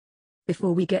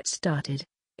Before we get started,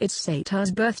 it's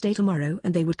Satar's birthday tomorrow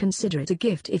and they would consider it a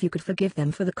gift if you could forgive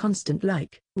them for the constant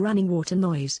running water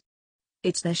noise.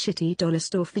 It's their shitty dollar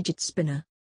store fidget spinner.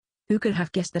 Who could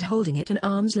have guessed that holding it an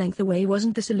arm's length away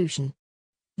wasn't the solution?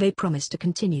 They promise to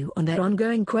continue on their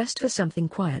ongoing quest for something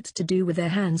quiet to do with their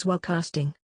hands while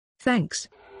casting. Thanks,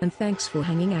 and thanks for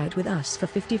hanging out with us for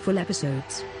 50 full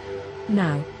episodes.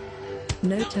 Now,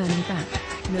 no turning back,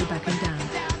 no backing down,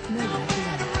 nowhere to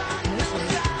run, no slowing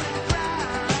down.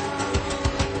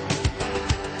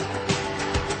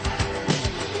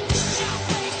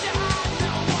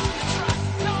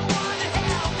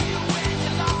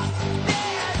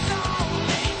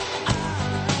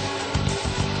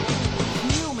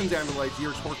 Dandelites,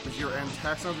 ear, torque, Bajir, and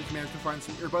taxons, which managed to find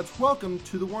some earbuds. Welcome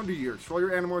to the Wonder Years, for all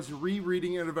your Animorphs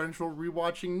rereading and eventual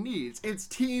rewatching needs. It's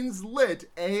Teens Lit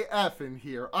AF in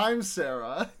here. I'm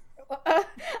Sarah.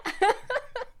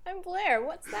 I'm Blair.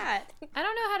 What's that? I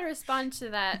don't know how to respond to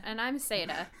that, and I'm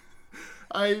Seda.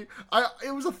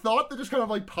 It was a thought that just kind of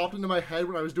like popped into my head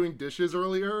when I was doing dishes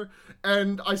earlier,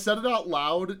 and I said it out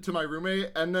loud to my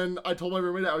roommate, and then I told my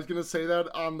roommate I was going to say that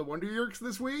on the Wonder Years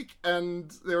this week, and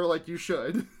they were like, you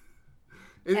should.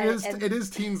 It is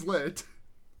Teens Lit.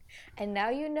 And now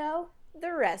you know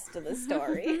the rest of the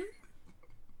story.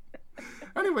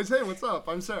 Anyways, hey, what's up?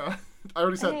 I'm Sarah. I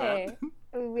already said that.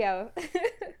 Yeah.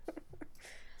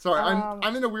 Sorry,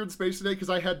 I'm in a weird space today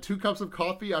because I had 2 cups of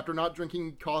coffee after not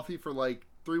drinking coffee for like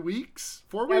 3 weeks,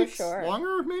 4 weeks,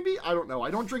 longer maybe. I don't know.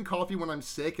 I don't drink coffee when I'm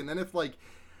sick, and then if like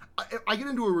I get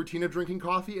into a routine of drinking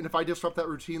coffee, and if I disrupt that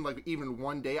routine like even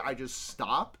one day, I just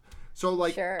stop. So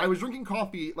like I was drinking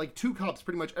coffee like 2 cups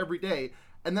pretty much every day,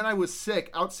 and then I was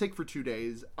sick for 2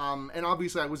 days. And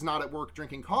obviously I was not at work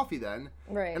drinking coffee then.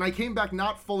 Right. And I came back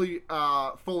not fully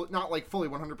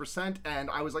 100%, and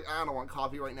I was like, I don't want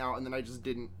coffee right now, and then I just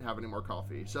didn't have any more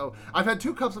coffee. So I've had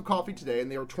 2 cups of coffee today, and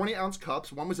they were 20-ounce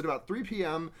cups. One was at about 3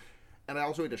 p.m., and I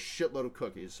also ate a shitload of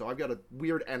cookies. So I've got a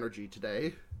weird energy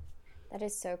today. That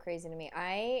is so crazy to me.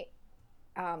 I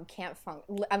can't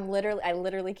function. I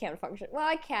literally can't function. Well,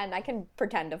 I can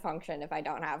pretend to function if I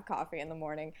don't have coffee in the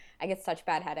morning. I get such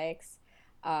bad headaches.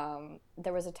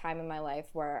 There was a time in my life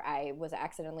where I was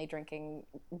accidentally drinking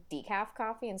decaf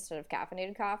coffee instead of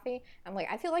caffeinated coffee. I'm like,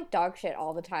 I feel like dog shit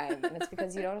all the time, and it's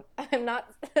because I'm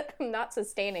not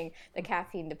sustaining the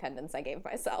caffeine dependence I gave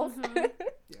myself. Mm-hmm. Yeah.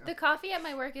 The coffee at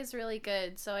my work is really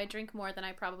good, so I drink more than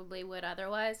I probably would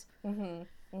otherwise.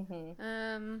 Mm-hmm.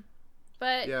 Mm-hmm.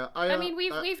 But yeah, I mean,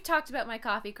 we've talked about my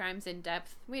coffee crimes in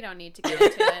depth. We don't need to get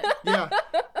into it. Yeah,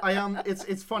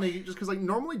 it's funny just because like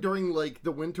normally during like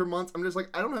the winter months, I'm just like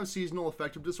I don't have seasonal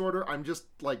affective disorder. I'm just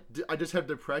like I just have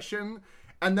depression,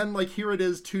 and then like here it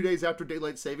is 2 days after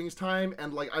daylight savings time,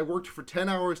 and like I worked for 10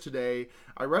 hours today.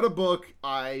 I read a book.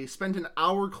 I spent an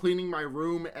hour cleaning my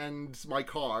room and my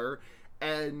car.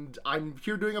 And I'm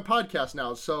here doing a podcast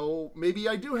now, so maybe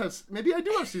I do have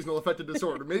seasonal affective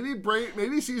disorder.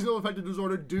 Maybe seasonal affective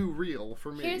disorder do real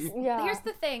for me. Here's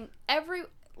the thing.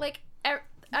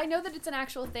 I know that it's an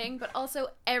actual thing, but also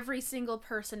every single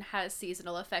person has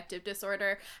seasonal affective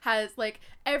disorder. Has like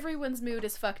everyone's mood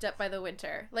is fucked up by the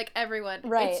winter. Like everyone,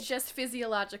 right? It's just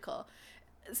physiological.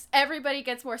 Everybody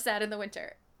gets more sad in the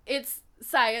winter. It's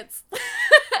science.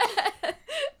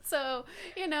 So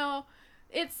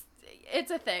it's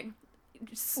a thing.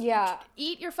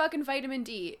 Eat your fucking vitamin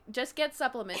D. Just get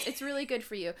supplements. It's really good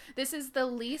for you. This is the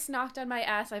least knocked on my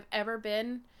ass I've ever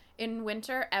been in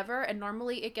winter, ever. And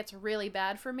normally it gets really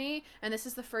bad for me. And this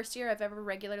is the first year I've ever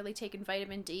regularly taken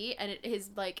vitamin D. And it is,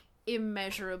 like,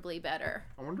 immeasurably better.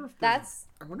 I wonder if that's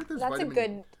vitamin... a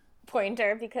good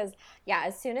pointer because,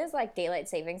 as soon as, like, daylight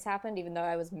savings happened, even though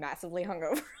I was massively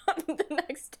hungover on the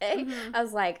next day, I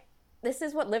was like, this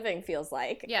is what living feels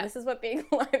like. Yeah. This is what being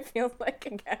alive feels like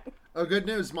again. Oh, good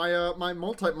news. My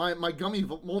gummy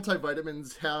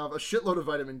multivitamins have a shitload of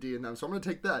vitamin D in them, so I'm going to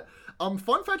take that.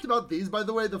 Fun fact about these, by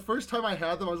the way, the first time I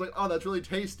had them, I was like, oh, that's really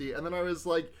tasty. And then I was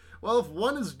like, well, if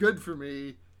one is good for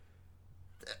me,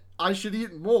 I should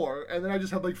eat more. And then I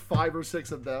just had like 5 or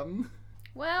 6 of them.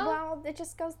 Well, it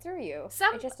just goes through you.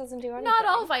 It just doesn't do anything. Not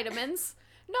all vitamins.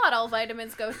 Not all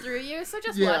vitamins go through you, so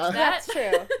just watch that. That's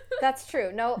true. That's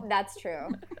true. No, that's true.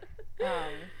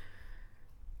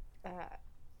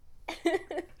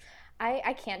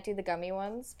 I can't do the gummy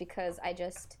ones because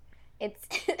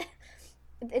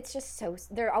it's just so,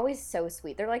 they're always so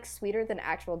sweet. They're like sweeter than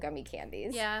actual gummy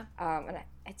candies. Yeah. And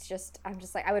I'm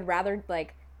just like, I would rather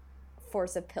like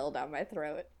force a pill down my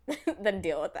throat than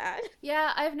deal with that.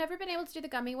 Yeah, I've never been able to do the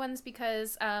gummy ones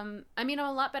because, I'm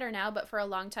a lot better now, but for a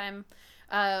long time,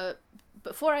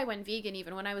 before I went vegan,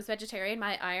 even when I was vegetarian,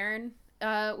 my iron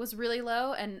was really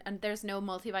low, and there's no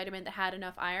multivitamin that had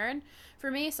enough iron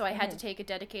for me, so I had to take a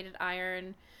dedicated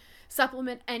iron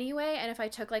supplement anyway, and if I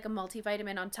took like a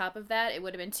multivitamin on top of that, it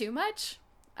would have been too much.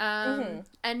 And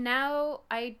now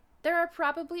there are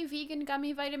probably vegan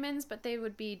gummy vitamins, but they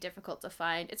would be difficult to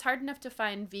find. It's hard enough to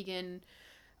find vegan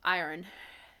iron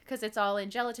because it's all in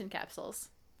gelatin capsules.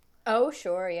 Oh,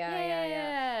 sure.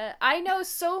 Yeah. I know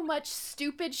so much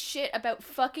stupid shit about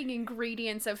fucking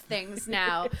ingredients of things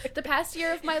now. The past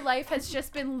year of my life has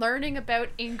just been learning about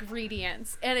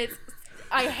ingredients, and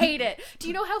I hate it. Do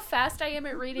you know how fast I am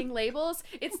at reading labels?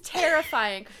 It's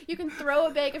terrifying. You can throw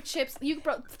a bag of chips. You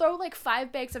can throw like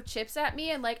 5 bags of chips at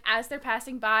me, and like as they're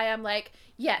passing by, I'm like,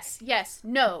 yes,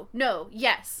 no,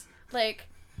 yes. Like,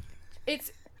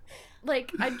 it's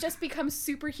like I've just become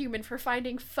superhuman for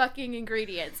finding fucking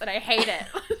ingredients, and I hate it.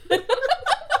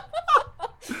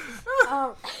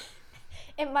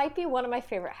 It might be one of my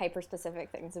favorite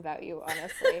hyper-specific things about you,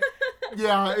 honestly.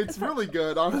 Yeah, it's really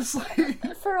good, honestly.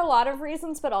 For a lot of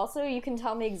reasons, but also you can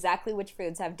tell me exactly which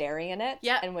foods have dairy in it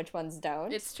and which ones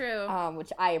don't. It's true.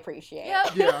 Which I appreciate.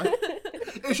 Yep. Yeah.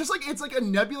 It's just like, it's like a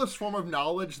nebulous form of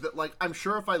knowledge that, like, I'm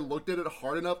sure if I looked at it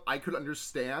hard enough, I could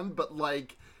understand, but,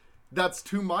 like, that's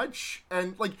too much.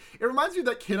 And, like, it reminds me of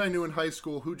that kid I knew in high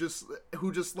school who just,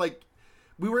 like,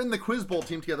 we were in the quiz bowl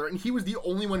team together, and he was the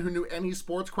only one who knew any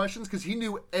sports questions because he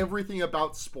knew everything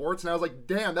about sports. And I was like,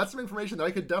 damn, that's some information that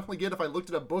I could definitely get if I looked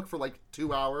at a book for like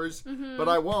 2 hours, but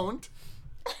I won't.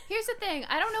 Here's the thing,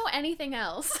 I don't know anything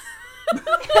else.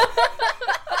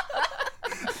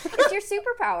 It's your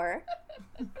superpower.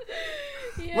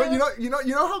 Yeah. Well, you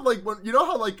know how like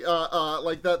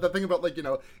that thing about, like, you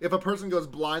know, if a person goes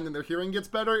blind and their hearing gets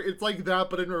better, it's like that,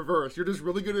 but in reverse. You're just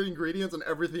really good at ingredients and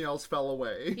everything else fell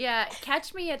away. Yeah,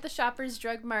 catch me at the Shoppers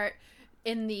Drug Mart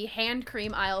in the hand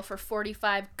cream aisle for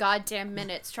 45 goddamn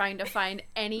minutes trying to find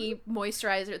any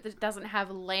moisturizer that doesn't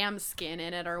have lamb skin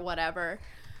in it or whatever.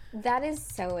 That is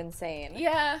so insane.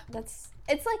 Yeah. It's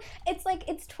like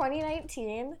it's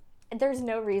 2019. There's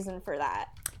no reason for that.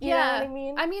 You know what I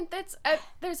mean? I mean,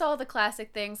 there's all the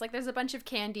classic things. Like, there's a bunch of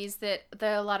candies that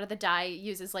a lot of the dye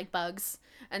uses, like bugs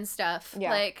and stuff. Yeah.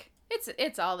 Like,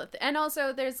 it's all that. And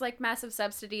also, there's, like, massive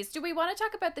subsidies. Do we want to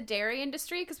talk about the dairy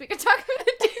industry? Because we could talk about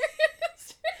the dairy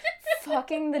industry.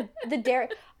 Fucking the dairy.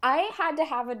 I had to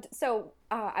have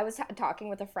I was talking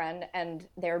with a friend, and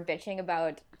they were bitching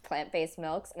about plant-based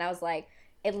milks, and I was like,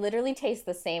 it literally tastes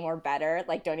the same or better.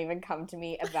 Like, don't even come to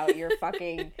me about your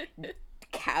fucking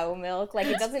cow milk. Like,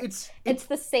 it doesn't. It's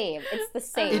the same. It's the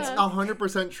same. It's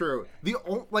 100% true.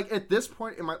 Like, at this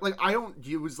point in my, like, I don't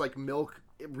use like milk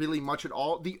really much at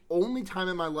all. The only time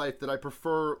in my life that I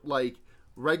prefer like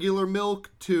regular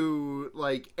milk to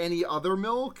like any other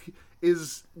milk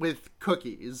is with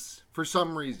cookies for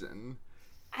some reason.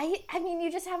 I mean,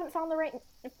 you just haven't found the right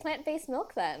plant-based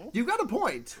milk then. You got a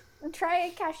point.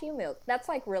 Try cashew milk. That's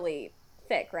like really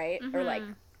thick, right? Mm-hmm. Or like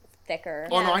thicker.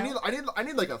 Oh no, I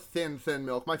need like a thin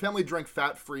milk. My family drank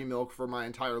fat-free milk for my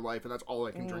entire life, and that's all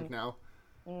I can drink now.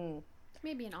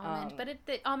 Maybe an almond, but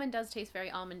the almond does taste very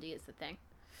almondy is the thing.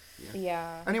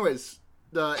 Yeah. Anyways,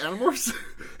 the Animorphs.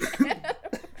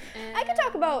 I could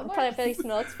talk about plant-based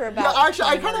milks for about. Yeah, actually,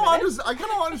 I kind of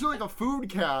want to do like a food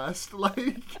cast,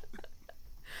 like.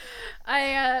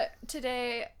 I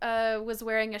today was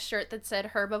wearing a shirt that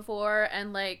said herbivore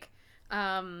and like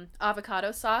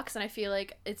avocado socks, and I feel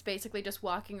like it's basically just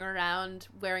walking around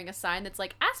wearing a sign that's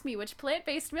like, ask me which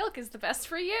plant-based milk is the best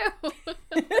for you.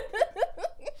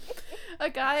 A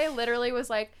guy literally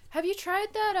was like, have you tried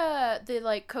that the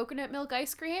like coconut milk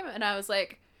ice cream? And I was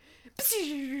like,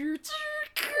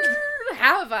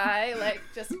 have I? Like,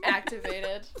 just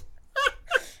activated.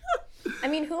 I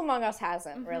mean, who among us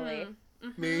hasn't, really?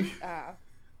 Me.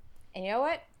 And you know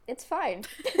what? It's fine.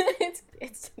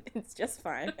 it's just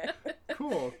fine.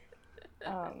 Cool.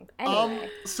 Anyway.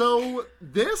 So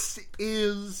this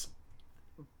is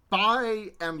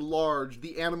by and large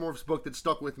the Animorphs book that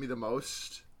stuck with me the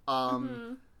most.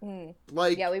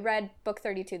 Like, yeah, we read book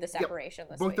 32, The Separation.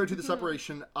 This book 32, The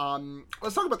Separation.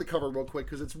 Let's talk about the cover real quick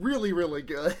because it's really, really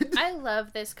good. I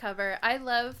love this cover. I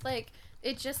love, like,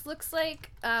 it just looks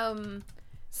like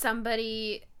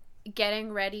somebody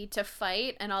getting ready to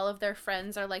fight, and all of their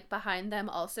friends are like behind them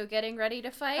also getting ready to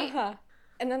fight.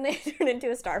 And then they turn into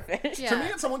a starfish. Yeah. To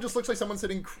me, someone just looks like someone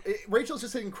sitting. Rachel's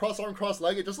just sitting cross-arm,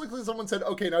 cross-legged. It just looks like someone said,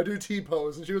 "Okay, now do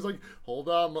T-pose," and she was like, "Hold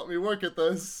on, let me work at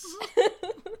this."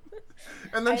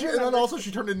 and then she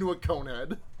turned into a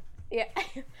conehead. Yeah,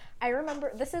 I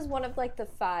remember. This is one of like the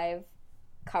 5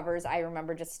 covers I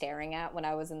remember just staring at when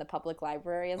I was in the public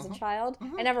library as a child.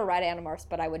 I never read Animorphs,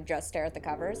 but I would just stare at the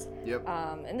covers. Yep.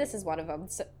 And this is one of them.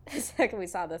 So, the second we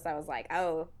saw this, I was like,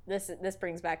 oh, this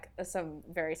brings back some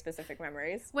very specific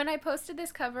memories. When I posted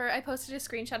this cover, I posted a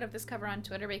screenshot of this cover on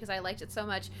Twitter because I liked it so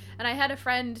much, and I had a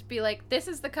friend be like, this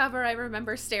is the cover I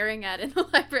remember staring at in the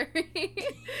library.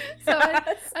 So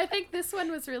I think this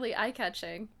one was really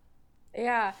eye-catching.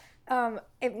 Yeah.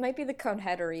 It might be the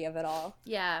coneheadery of it all.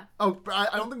 Yeah. Oh,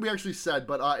 I don't think we actually said,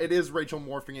 but it is Rachel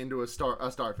morphing into a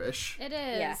starfish. It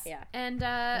is. Yeah. And,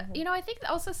 you know, I think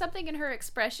also something in her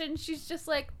expression, she's just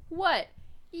like, what?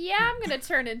 Yeah, I'm gonna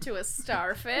turn into a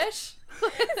starfish.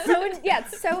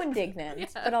 It's so indignant, Yeah.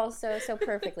 but also so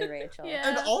perfectly Rachel. Yeah.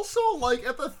 And also, like,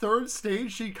 at the third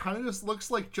stage, she kind of just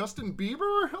looks like Justin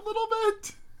Bieber a little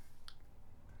bit.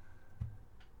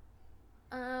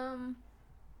 Well,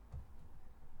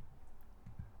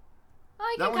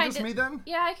 That one just me then?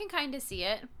 Yeah, I can kind of see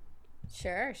it.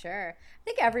 Sure. I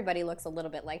think everybody looks a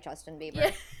little bit like Justin Bieber.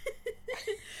 Yeah.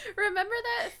 Remember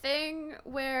that thing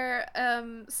where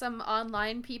some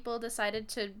online people decided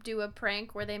to do a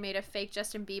prank where they made a fake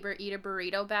Justin Bieber eat a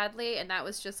burrito badly, and that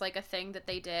was just like a thing that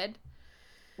they did?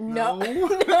 No.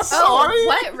 Sorry? Oh,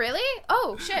 what? Really?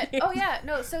 Oh, shit. Oh, yeah.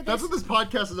 No, so That's what this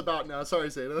podcast is about now. Sorry,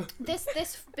 Seda.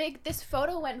 this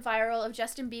photo went viral of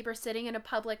Justin Bieber sitting in a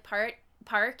public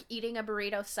park eating a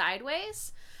burrito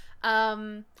sideways.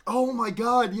 Oh my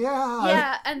god, yeah.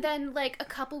 Yeah, and then like a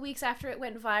couple weeks after it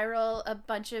went viral, a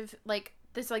bunch of like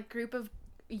this like group of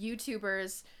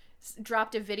YouTubers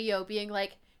dropped a video being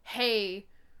like, "Hey,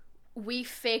 we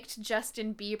faked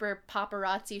Justin Bieber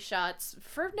paparazzi shots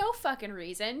for no fucking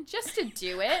reason, just to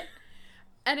do it."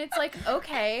 And it's like,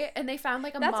 okay, and they found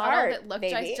like a That's model art, that looked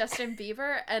baby. like Justin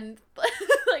Bieber, and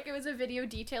like it was a video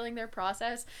detailing their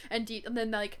process, and then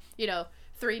like, you know,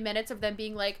 3 minutes of them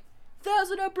being like,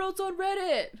 1,000 upvotes on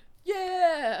Reddit,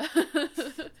 yeah.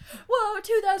 Whoa,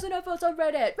 2,000 upvotes on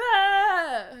Reddit.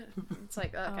 Ah! It's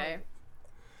like, okay.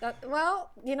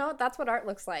 Well, you know, that's what art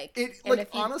looks like. It, And like,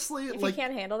 honestly, if like, you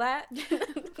can't handle that,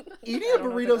 eating I a don't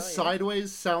know what to burrito tell you.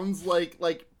 sideways sounds like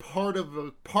part of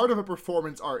a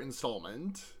performance art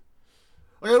installment.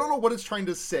 Like, I don't know what it's trying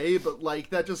to say, but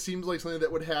like that just seems like something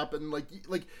that would happen. Like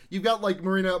you've got like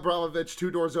Marina Abramovich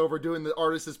 2 doors over doing The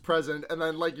Artist is Present, and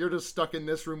then like you're just stuck in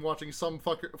this room watching some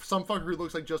fucker who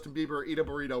looks like Justin Bieber eat a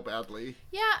burrito badly.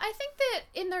 Yeah, I think that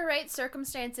in the right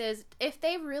circumstances, if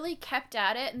they really kept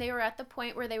at it and they were at the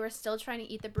point where they were still trying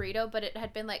to eat the burrito, but it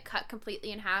had been like cut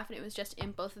completely in half and it was just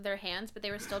in both of their hands, but they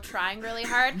were still trying really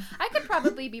hard, I could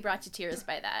probably be brought to tears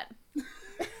by that.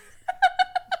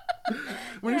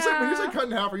 When you say cut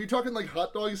in half, are you talking like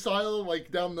hot dog style, like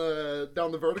down the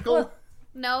vertical? Well,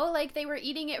 No, like they were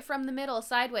eating it from the middle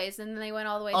sideways and then they went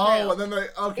all the way through. Oh, and then they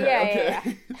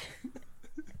okay.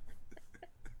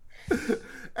 Yeah.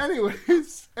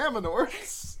 Anyways,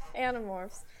 Aminorphs.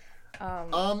 Animorphs.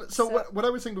 So what I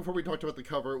was saying before we talked about the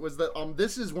cover was that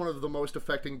this is one of the most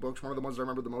affecting books, one of the ones I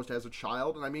remember the most as a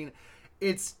child, and I mean,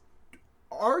 it's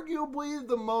arguably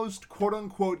the most quote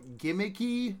unquote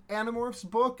gimmicky Animorphs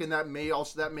book, and that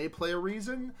may play a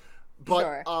reason,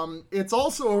 but Sure. It's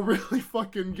also a really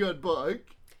fucking good book.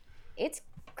 It's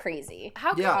crazy.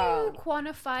 How can Yeah. you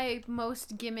quantify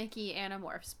most gimmicky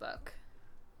Animorphs book?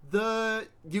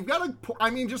 You've got to, I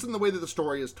mean, just in the way that the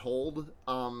story is told,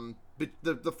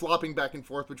 the flopping back and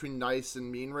forth between nice and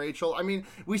mean Rachel. I mean,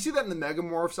 we see that in the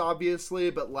Megamorphs, obviously,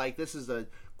 but like this is a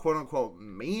quote unquote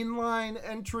mainline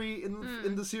entry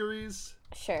in the series.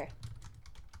 Sure.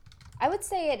 I would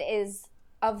say it is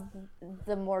of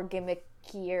the more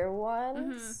gimmickier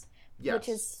ones, Yes. which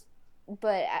is,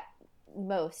 but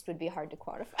most would be hard to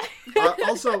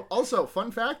quantify. Also,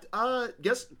 fun fact.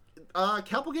 Guess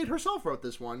Capelgate herself wrote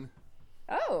this one.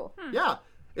 Oh. Yeah,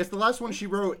 it's the last one she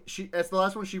wrote. It's the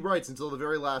last one she writes until the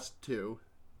very last 2.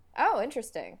 Oh,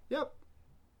 interesting. Yep.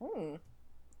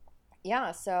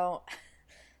 Yeah, so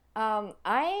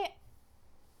I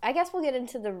guess we'll get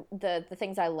into the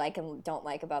things I like and don't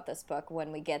like about this book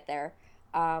when we get there.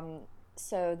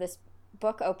 So this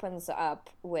book opens up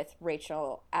with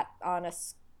Rachel on a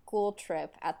school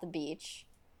trip at the beach.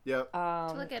 Yep.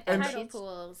 To look at the and tidal she's-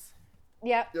 pools.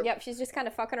 Yep, she's just kind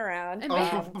of fucking around. And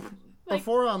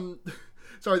Before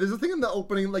sorry, there's a thing in the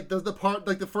opening, like the part,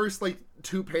 like the first like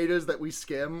 2 pages that we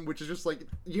skim, which is just like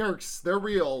yerks, they're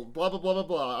real, blah blah blah blah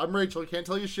blah. I'm Rachel, can't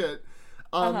tell you shit.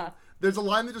 There's a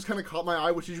line that just kind of caught my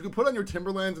eye, which is you can put on your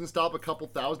Timberlands and stop a couple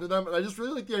thousand of them, and I just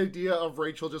really like the idea of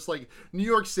Rachel just like New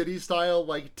York City style,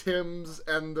 like Tim's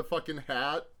and the fucking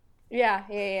hat.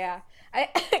 Yeah. I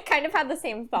kind of had the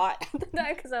same thought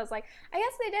because I was like, I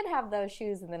guess they did have those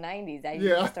shoes in the 90s. I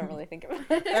just don't really think about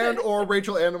it. And or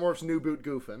Rachel Animorph's new boot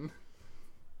goofing.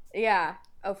 Yeah.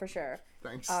 Oh, for sure.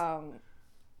 Thanks.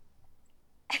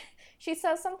 She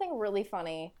says something really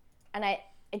funny, and I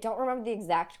don't remember the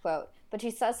exact quote, but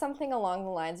she says something along the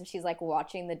lines of she's like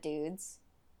watching the dudes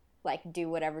like do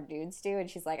whatever dudes do, and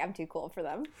she's like, I'm too cool for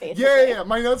them, basically. Yeah.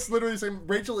 My notes literally saying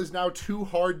Rachel is now too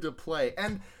hard to play.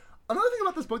 And another thing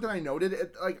about this book that I noted,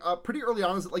 pretty early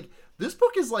on, is that, like, this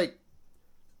book is, like,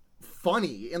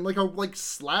 funny in, like, a, like,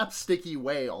 slapsticky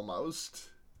way, almost.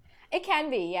 It can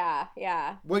be,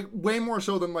 yeah. Like, way more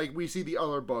so than, like, we see the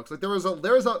other books. Like, there is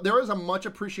a much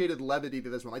appreciated levity to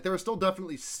this one. Like, there are still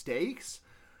definitely stakes,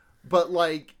 but,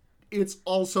 like, it's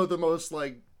also the most,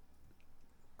 like,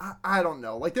 I don't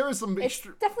know. Like, there is some... It's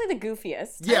definitely the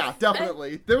goofiest. Yeah,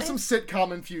 definitely. There's some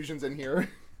sitcom infusions in here.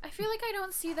 I feel like I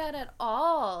don't see that at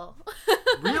all.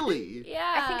 Really?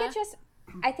 Yeah.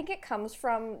 I think it comes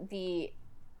from the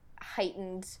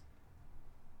heightened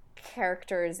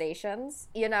characterizations,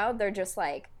 you know? They're just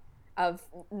like, of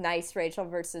nice Rachel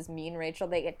versus mean Rachel,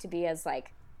 they get to be as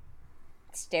like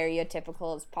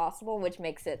stereotypical as possible, which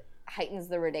heightens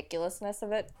the ridiculousness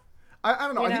of it. I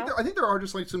don't know. I think there are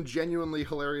just like some genuinely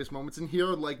hilarious moments in here,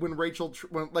 like when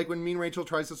when mean Rachel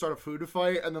tries to start a food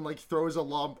fight and then like throws a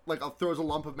lump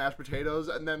of mashed potatoes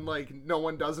and then like no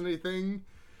one does anything,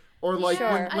 or like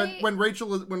when mean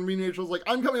Rachel's like,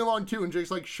 I'm coming along too, and Jake's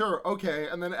like, sure, okay,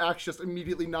 and then Axe just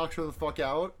immediately knocks her the fuck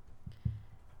out.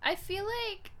 I feel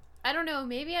like, I don't know,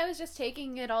 maybe I was just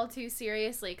taking it all too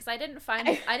seriously because I didn't find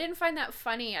that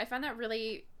funny. I found that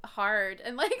really hard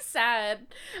and like sad.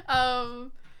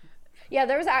 Yeah,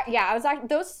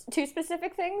 those two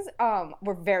specific things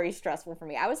were very stressful for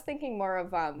me. I was thinking more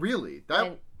of really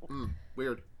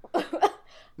weird.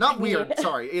 Not weird.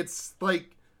 Sorry, it's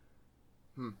like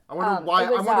I wonder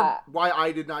why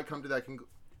I did not come to that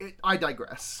conclusion. I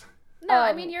digress. No,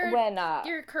 I mean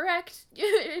you're correct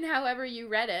in however you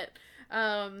read it.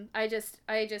 I just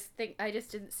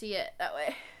didn't see it that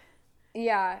way.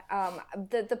 Yeah.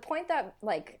 The point that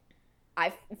like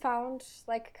I found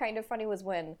like kind of funny was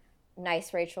when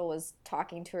nice Rachel was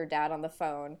talking to her dad on the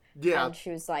phone. Yeah. And she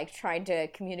was like trying to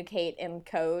communicate in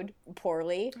code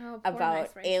poorly about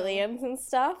nice Aliens and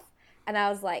stuff. And I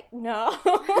was like, no,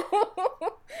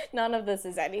 none of this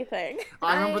is anything.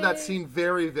 I remember that scene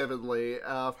very vividly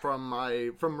from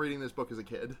reading this book as a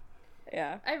kid.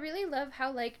 Yeah. I really love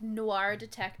how like noir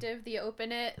detective the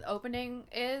opening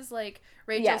is. Like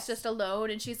Rachel's just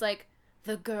alone and she's like,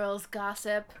 the girls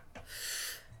gossip.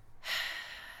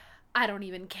 I don't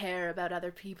even care about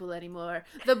other people anymore.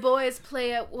 The boys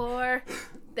play at war.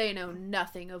 They know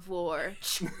nothing of war.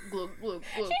 Glug, glug,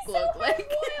 glug, glug. So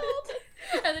like,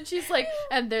 and then she's like,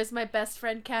 and there's my best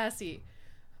friend Cassie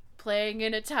playing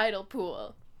in a tidal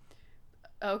pool.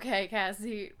 Okay,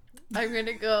 Cassie, I'm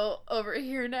gonna go over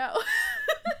here now.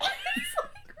 It's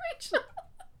like, Rachel.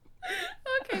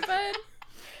 Okay, bud.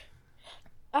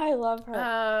 I love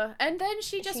her. And then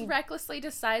she recklessly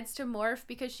decides to morph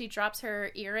because she drops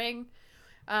her earring.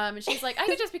 And she's like, I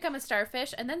could just become a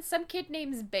starfish. And then some kid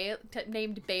named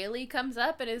Bailey comes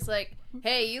up and is like,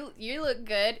 hey, you look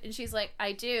good. And she's like,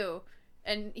 I do.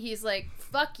 And he's like,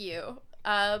 fuck you.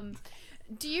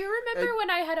 Do you remember when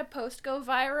I had a post go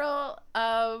viral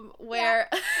where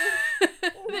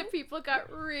that people got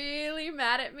really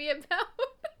mad at me about?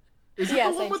 Is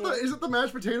it the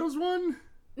mashed potatoes one?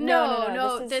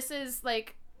 No. This is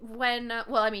like when,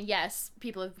 well, I mean, yes,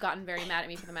 people have gotten very mad at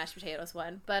me for the mashed potatoes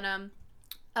one, but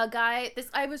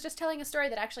I was just telling a story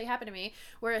that actually happened to me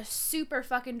where a super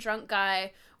fucking drunk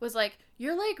guy was like,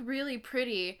 you're like really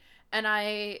pretty, and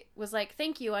I was like,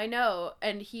 thank you, I know,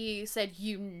 and he said,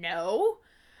 you know?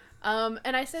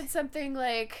 And I said something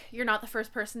like, you're not the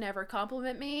first person to ever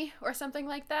compliment me, or something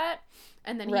like that,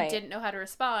 and then he didn't know how to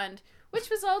respond, which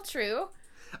was all true.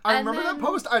 I remember that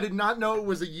post. I did not know it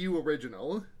was a you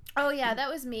original. Oh, yeah, that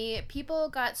was me. People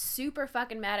got super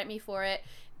fucking mad at me for it.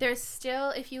 There's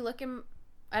still, if you look in...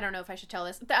 I don't know if I should tell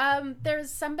this.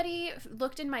 There's somebody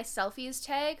looked in my selfies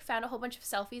tag, found a whole bunch of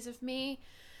selfies of me,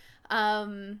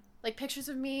 like pictures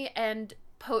of me, and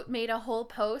made a whole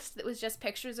post that was just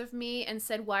pictures of me and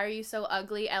said, why are you so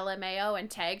ugly, LMAO, and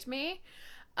tagged me.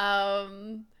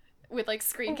 With like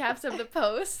screen caps of the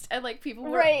post, and like people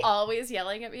were always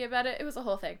yelling at me about it. It was a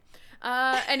whole thing.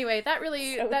 Anyway, that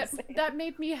really that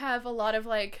made me have a lot of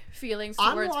like feelings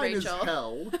towards online Rachel. As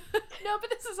hell. No, but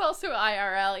this is also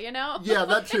IRL, you know. Yeah,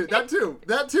 that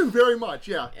too, very much.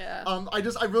 Yeah.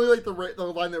 I really like the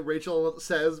line that Rachel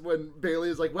says when Bailey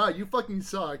is like, "Wow, you fucking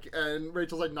suck," and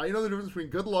Rachel's like, "Now you know the difference between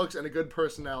good looks and a good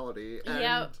personality."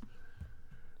 And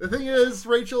The thing is,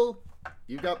 Rachel,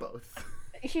 you got both.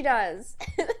 She does.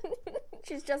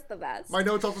 She's just the best. My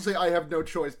notes also say I have no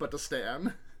choice but to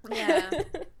stan. Yeah.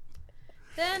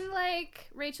 Then, like,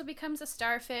 Rachel becomes a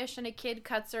starfish and a kid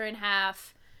cuts her in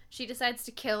half. She decides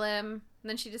to kill him. And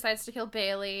then she decides to kill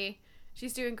Bailey.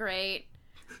 She's doing great.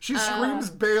 She screams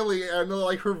Bailey, and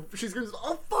like she screams,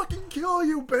 "I'll fucking kill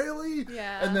you, Bailey!"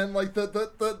 Yeah. And then like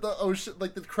the ocean,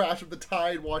 like the crash of the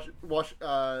tide,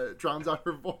 drowns out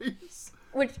her voice.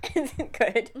 Which isn't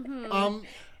good.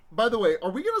 By the way, are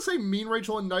we gonna say mean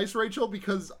Rachel and nice Rachel?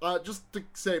 Because just to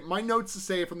say, my notes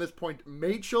say from this point,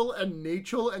 Machel and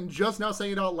Nachel, and just now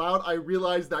saying it out loud, I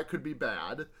realize that could be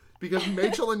bad because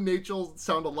Machel and Nachel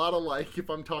sound a lot alike if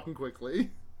I'm talking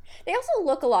quickly. They also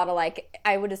look a lot alike,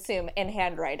 I would assume, in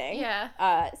handwriting. Yeah.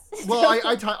 Well,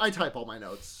 I type all my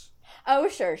notes. Oh,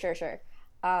 sure.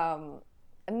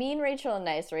 Mean Rachel and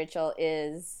nice Rachel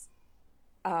is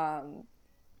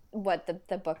what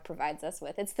the book provides us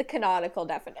with. It's the canonical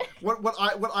definition. What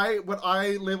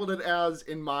I labeled it as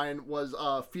in mine was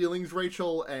feelings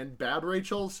Rachel and bad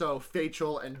Rachel, so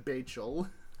Fachel and Bachel.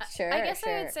 Sure. I guess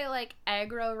I would say like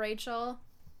aggro Rachel,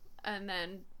 and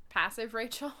then passive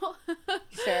Rachel.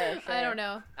 Sure. I don't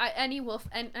know. Any wolf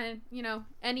and you know,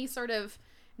 any sort of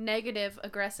negative,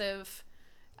 aggressive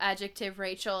adjective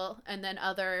Rachel, and then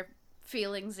other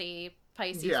feelingsy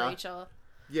Pisces Rachel.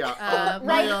 Yeah.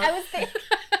 Right. I was thinking.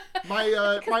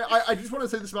 I just want to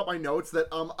say this about my notes that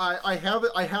I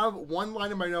have one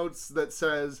line in my notes that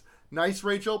says nice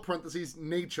Rachel parentheses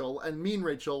Nachel and mean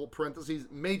Rachel parentheses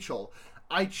Machel.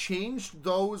 I changed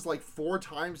those like 4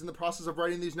 times in the process of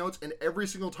writing these notes, and every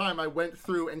single time I went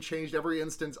through and changed every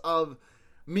instance of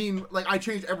I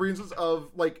changed every instance of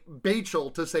like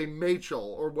Bachel to say Machel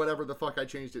or whatever the fuck I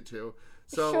changed it to.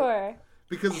 So Sure.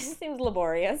 Because it seems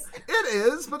laborious. It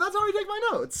is, but that's how I take my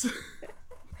notes.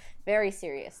 Very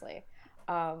seriously.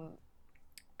 I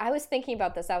was thinking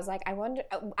about this. I was like, I wonder,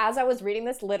 as I was reading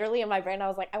this, literally in my brain, I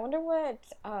was like, I wonder what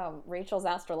Rachel's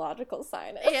astrological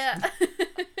sign is. Yeah.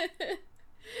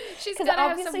 Because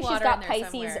obviously she's got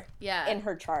Pisces in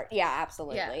her chart. Yeah,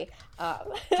 absolutely. Yeah.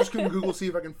 Just can Google see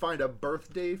if I can find a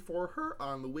birthday for her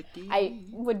on the wiki. I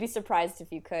would be surprised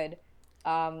if you could.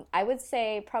 I would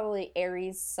say probably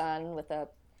Aries sun with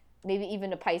maybe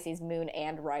even a Pisces moon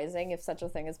and rising, if such a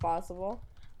thing is possible.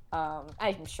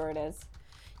 I'm sure it is.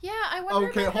 Yeah, I wonder.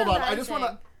 Okay, about hold her on.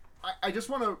 rising. I just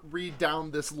want to read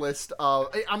down this list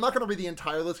of. I'm not going to read the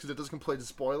entire list because it does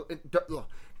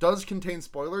contain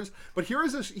spoilers. But here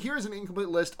is an incomplete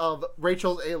list of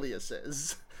Rachel's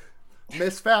aliases: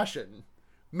 Miss Fashion,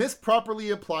 Miss Properly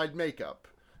Applied Makeup,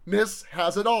 Miss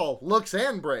Has It All, Looks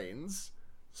and Brains,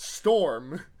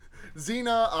 Storm,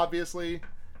 Xena, obviously,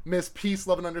 Miss Peace,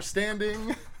 Love and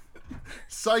Understanding,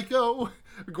 Psycho,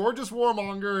 Gorgeous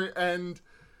Warmonger, and.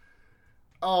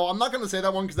 Oh, I'm not going to say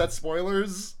that one because that's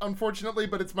spoilers, unfortunately,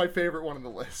 but it's my favorite one on the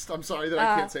list. I'm sorry that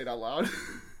I can't say it out loud.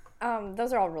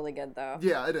 Those are all really good, though.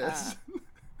 Yeah, it is.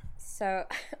 So,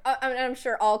 I'm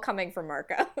sure all coming from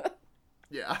Marco.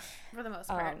 Yeah. For the most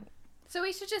part. So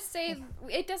we should just say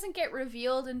it doesn't get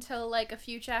revealed until like a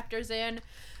few chapters in,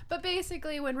 but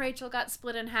basically when Rachel got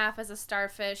split in half as a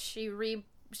starfish,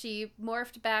 she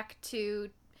morphed back to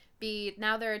be,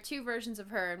 now there are 2 versions of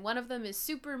her, and one of them is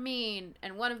super mean,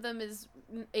 and one of them is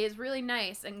really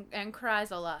nice and cries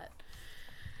a lot.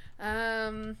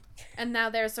 And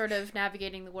now they're sort of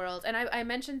navigating the world. And I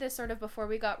mentioned this sort of before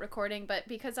we got recording, but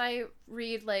because I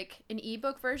read like an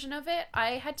ebook version of it,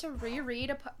 I had to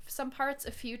reread some parts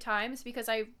a few times because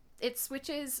it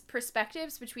switches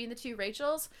perspectives between the 2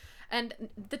 Rachels, and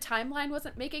the timeline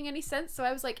wasn't making any sense. So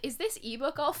I was like, is this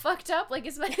ebook all fucked up? Like,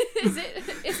 is my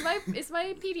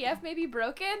PDF maybe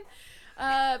broken?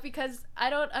 Because I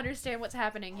don't understand what's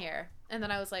happening here. And then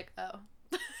I was like, oh.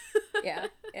 Yeah.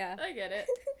 I get it.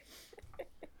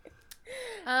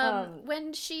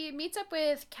 When she meets up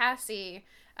with Cassie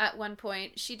at one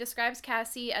point, she describes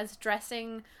Cassie as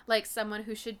dressing like someone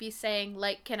who should be saying,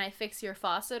 like, can I fix your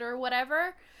faucet or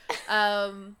whatever,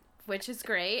 which is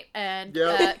great. And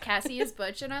Cassie is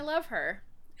butch, and I love her.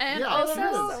 And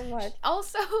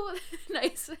also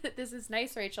nice. This is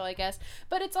nice Rachel, I guess,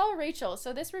 but it's all Rachel.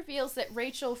 So this reveals that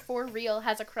Rachel, for real,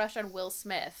 has a crush on Will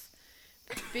Smith,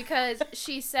 because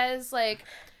she says like,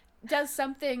 does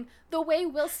something the way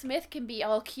Will Smith can be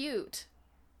all cute.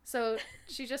 So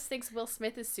she just thinks Will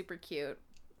Smith is super cute.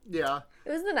 Yeah.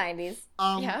 It was the 90s.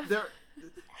 Yeah.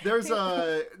 There's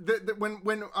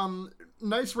when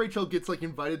nice Rachel gets like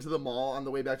invited to the mall on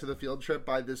the way back to the field trip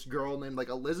by this girl named like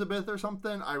Elizabeth or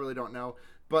something. I really don't know.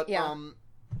 But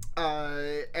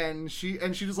and she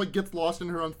just like gets lost in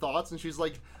her own thoughts, and she's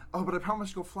like, Oh, but I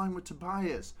promised to go flying with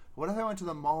Tobias. What if I went to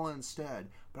the mall instead?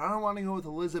 But I don't want to go with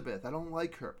Elizabeth. I don't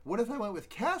like her. What if I went with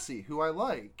Cassie, who I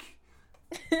like?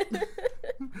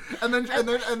 and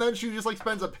then she just like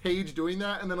spends a page doing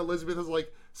that, and then Elizabeth is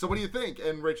like, so what do you think?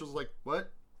 And Rachel's like,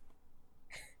 what?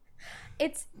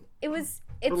 It's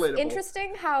Relatable.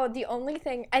 interesting how the only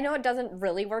thing, I know it doesn't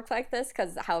really work like this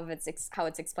because how it's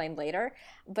explained later,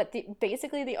 but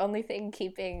basically the only thing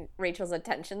keeping Rachel's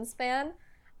attention span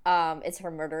is her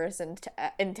murderous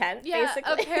intent. Yeah,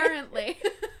 basically. Apparently.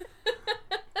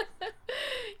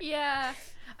 Yeah.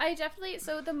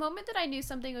 So the moment that I knew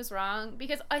something was wrong,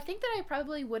 because I think that I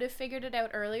probably would have figured it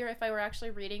out earlier if I were actually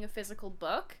reading a physical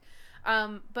book.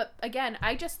 But again,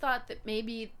 I just thought that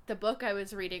maybe the book I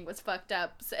was reading was fucked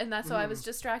up, and that's why I was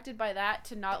distracted by that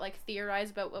to not like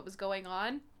theorize about what was going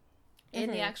on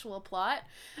in the actual plot.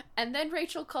 And then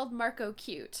Rachel called Marco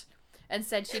cute and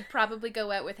said she'd probably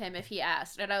go out with him if he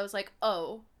asked. And I was like,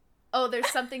 oh, there's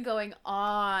something going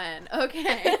on.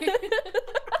 Okay.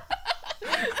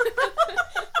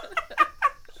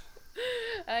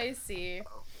 I see.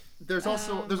 There's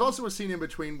also a scene in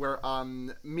between where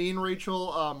mean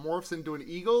Rachel morphs into an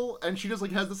eagle, and she just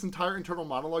like has this entire internal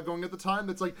monologue going at the time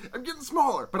that's like, I'm getting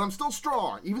smaller, but I'm still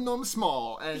strong, even though I'm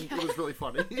small, and it was really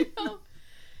funny.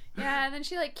 Yeah, and then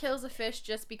she like kills a fish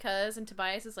just because, and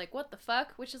Tobias is like, what the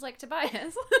fuck? Which is like,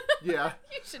 Tobias. Yeah.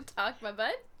 You should talk, my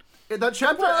bud. That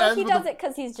chapter Well, ends he with does it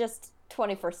because he's just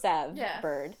 24/7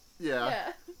 bird.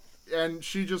 Yeah. And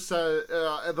she just said,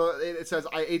 it says,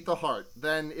 I ate the heart.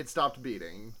 Then it stopped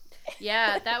beating.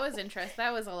 Yeah, that was interesting.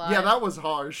 That was a lot. Yeah, that was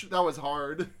harsh. That was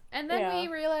hard. And then we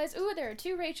realize, ooh, there are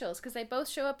two Rachels, because they both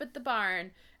show up at the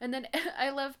barn. And then I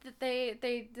love that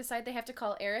they decide they have to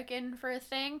call Eric in for a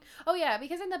thing. Oh yeah,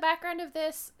 because in the background of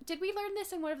this, did we learn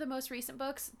this in one of the most recent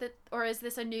books? Or is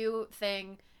this a new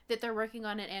thing that they're working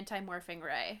on an anti-morphing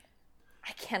ray?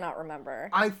 I cannot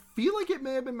remember. I feel like it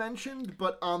may have been mentioned,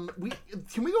 but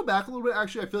can we go back a little bit?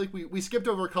 Actually, I feel like we skipped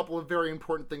over a couple of very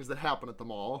important things that happen at the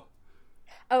mall.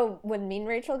 Oh, when Mean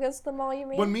Rachel goes to the mall, you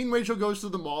mean? When Mean Rachel goes to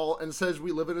the mall and says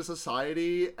we live in a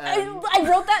society, and I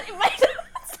wrote that in my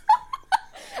notes.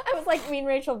 I was like, Mean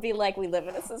Rachel be like, we live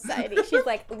in a society. She's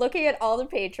like looking at all the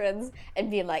patrons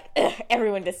and being like,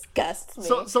 everyone disgusts me.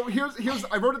 So here's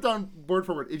I wrote it down word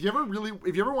for word. If you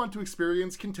ever want to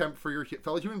experience contempt for your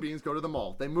fellow human beings, go to the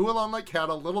mall. They moo along like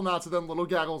cattle, little knots of them, little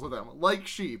gaggles of them, like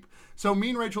sheep. So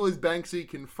Mean Rachel is Banksy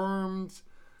confirmed.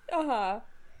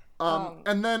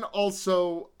 And then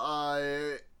also,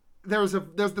 there's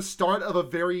the start of a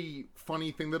very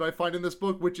funny thing that I find in this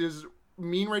book, which is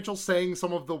Mean Rachel saying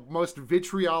some of the most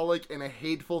vitriolic and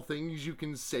hateful things you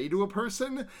can say to a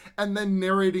person, and then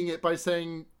narrating it by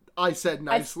saying, I said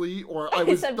nicely, or I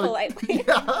was said like, politely.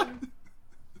 Yeah.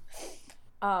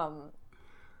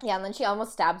 Yeah, and then she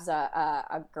almost stabs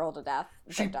a girl to death.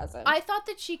 She doesn't. I thought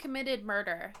that she committed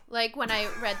murder, like, when I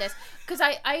read this. Because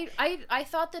I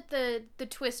thought that the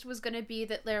twist was going to be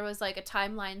that there was, like, a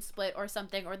timeline split or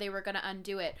something, or they were going to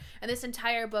undo it. And this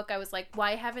entire book, I was like,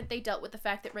 why haven't they dealt with the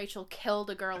fact that Rachel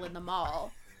killed a girl in the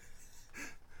mall?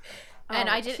 And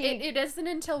it isn't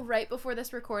until right before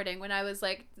this recording when I was,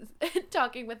 like,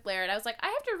 talking with Blair, and I was like, I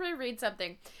have to reread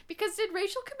something. Because did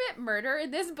Rachel commit murder in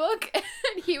this book?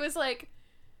 And he was like,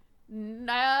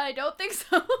 nah, I don't think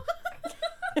so.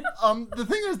 The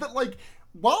thing is that, like,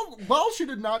 while she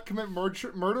did not commit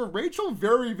murder, Rachel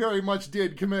very, very much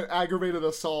did commit aggravated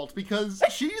assault, because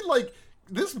she, like,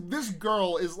 this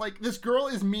girl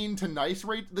is mean to nice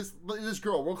Rachel. This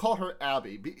girl, we'll call her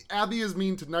Abby. Abby is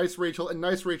mean to nice Rachel, and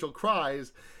nice Rachel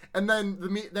cries. And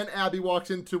then Abby walks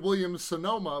into Williams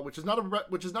Sonoma, which is not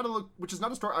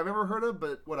a store I've ever heard of,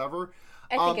 but whatever.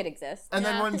 I think it exists. And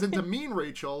then runs into Mean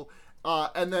Rachel.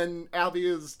 And then Abby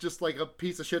is just like a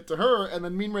piece of shit to her, and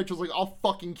then Mean Rachel's like, I'll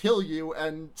fucking kill you,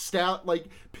 and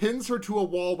pins her to a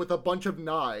wall with a bunch of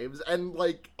knives, and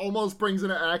like almost brings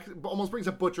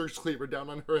a butcher's cleaver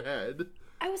down on her head.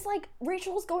 I was like,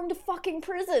 Rachel's going to fucking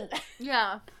prison.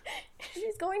 Yeah.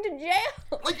 She's going to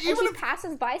jail. Like, and she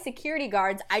passes by security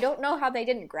guards. I don't know how they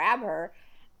didn't grab her.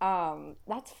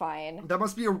 That's fine. That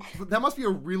must be a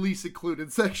really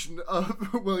secluded section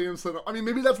of Williams Sonoma. I mean,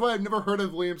 maybe that's why I've never heard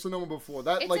of Williams Sonoma before.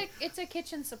 It's a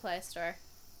kitchen supply store.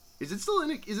 Is it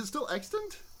still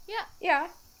extant? Yeah. Yeah.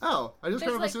 Oh, I just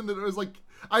kind of assumed that it was like.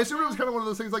 I assumed it was kind of one of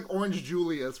those things like Orange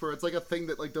Julius, where it's like a thing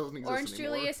that like doesn't exist Orange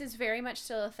anymore. Julius is very much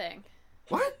still a thing.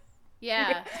 What?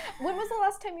 Yeah. When was the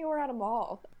last time you were at a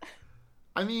mall?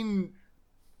 I mean,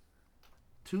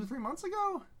 2-3 months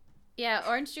ago. Yeah,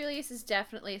 Orange Julius is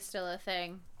definitely still a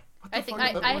thing. I think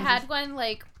fuck? I had one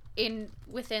like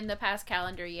within the past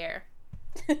calendar year.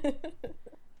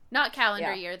 Not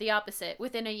calendar year, the opposite.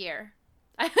 Within a year.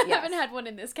 I haven't had one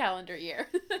in this calendar year.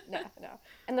 No.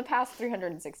 In the past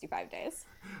 365 days.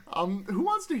 Who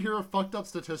wants to hear a fucked up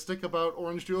statistic about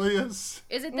Orange Julius?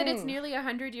 Is it that it's nearly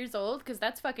 100 years old? Because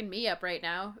that's fucking me up right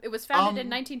now. It was founded in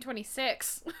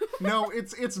 1926. No,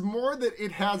 it's more that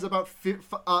it has about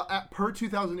per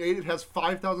 2008 it has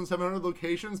 5,700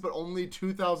 locations, but only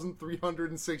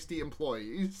 2,360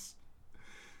 employees.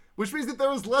 Which means that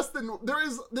there is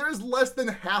less than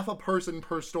half a person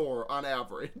per store on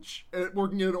average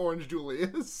working at Orange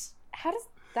Julius. How does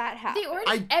that happen? The Orange,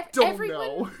 I don't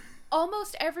know.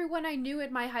 Almost everyone I knew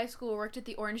in my high school worked at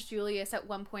the Orange Julius at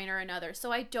one point or another,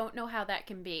 so I don't know how that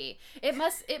can be. It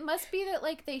must be that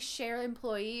like they share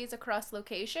employees across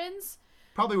locations.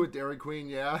 Probably with Dairy Queen,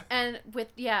 yeah. And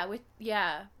but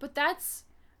that's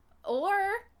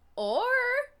or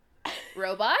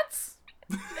robots.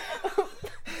 Could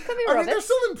be I mean, robots. they're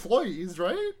still employees,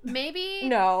 right? Maybe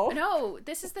No.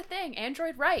 This is the thing.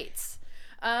 Android writes.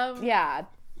 Yeah,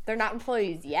 they're not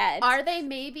employees yet. Are they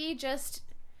maybe just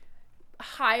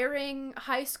hiring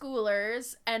high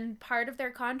schoolers, and part of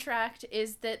their contract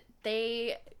is that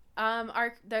they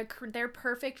their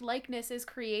perfect likeness is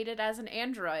created as an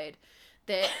android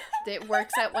that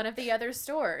works at one of the other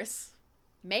stores?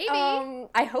 Maybe.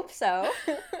 I hope so.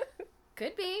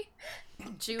 Could be.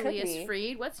 Julius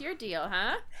Freed, what's your deal,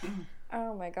 huh?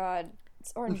 Oh my god.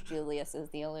 It's Orange Julius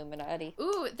is the Illuminati.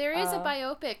 Ooh, there is a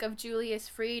biopic of Julius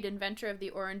Freed, inventor of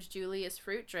the Orange Julius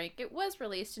fruit drink. It was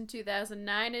released in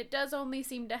 2009. It does only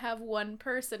seem to have one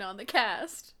person on the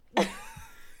cast. And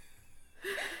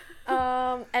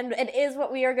it is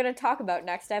what we are going to talk about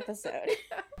next episode.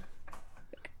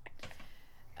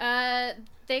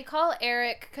 They call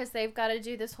Eric because they've got to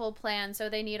do this whole plan, so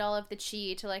they need all of the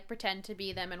chi to like pretend to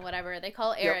be them and whatever. They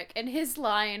call Eric, and his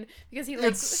line, because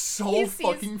it's so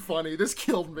fucking funny. This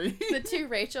killed me. The two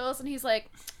Rachels, and he's like,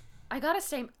 I gotta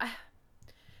stop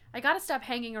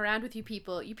hanging around with you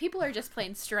people. You people are just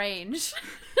plain strange.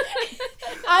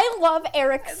 I love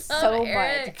Eric so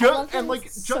much.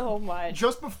 So much.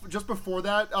 Just before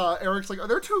that, Eric's like, "Are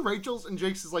there two Rachels?" And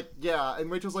Jake's is like, "Yeah."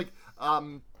 And Rachel's like,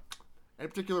 "Any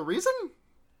particular reason?"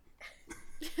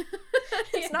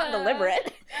 It's not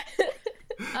deliberate.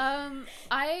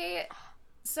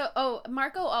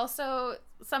 Marco also,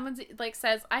 someone like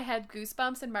says, I had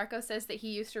goosebumps, and Marco says that he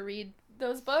used to read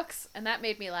those books, and that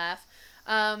made me laugh.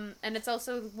 And it's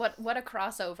also, what a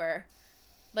crossover.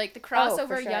 Like, the crossover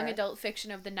for sure. young adult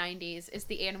fiction of the 90s is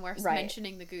the Anwars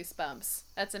mentioning the goosebumps.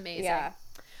 That's amazing. Yeah.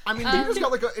 I mean, if you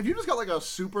just got like a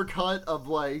super cut of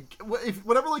like,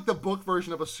 whatever like the book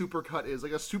version of a super cut is,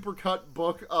 like a super cut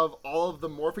book of all of the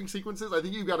morphing sequences, I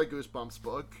think you've got a Goosebumps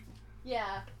book.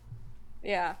 Yeah.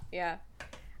 Yeah.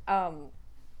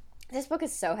 This book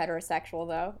is so heterosexual,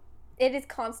 though. It is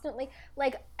constantly,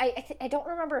 like, I don't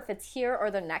remember if it's here or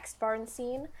the next barn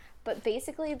scene, but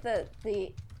basically the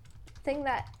thing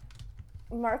that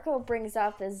Marco brings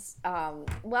up is,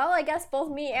 I guess both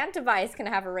me and Tobias can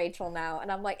have a Rachel now, and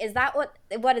I'm like, is that what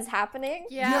is happening?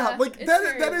 Yeah, like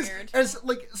that is as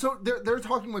like, so they're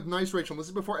talking with nice Rachel. And this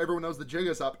is before everyone knows the jig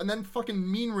is up, and then fucking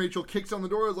mean Rachel kicks on the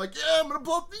door, is like, "Yeah, I'm gonna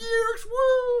blow up the ears,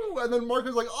 woo!" And then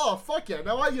Marco's like, "Oh fuck yeah,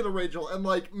 now I get a Rachel," and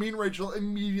like mean Rachel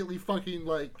immediately fucking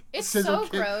like it's scissor so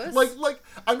kick. gross. Like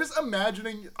I'm just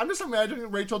imagining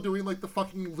Rachel doing like the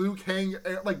fucking Liu Kang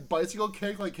like bicycle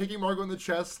kick, like kicking Marco in the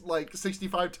chest like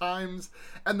 65 times,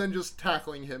 and then just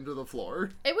tackling him to the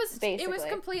floor. It was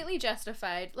completely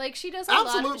justified. Like she does a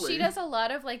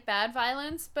lot of like bad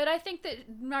violence, but I think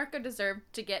that Marco deserved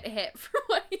to get hit for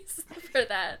for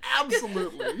that.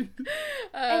 Absolutely.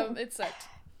 It sucked.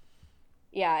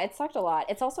 Yeah, it sucked a lot.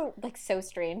 It's also like so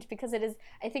strange because it is,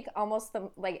 I think, almost the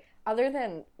like, other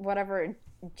than whatever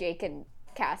Jake and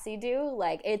Cassie do,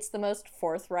 like it's the most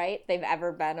forthright they've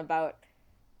ever been about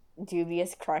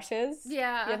dubious crushes.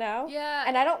 Yeah. You know? Yeah.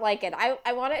 And I don't like it.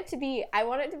 I want it to be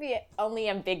only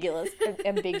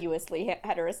ambiguously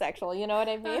heterosexual, you know what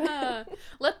I mean?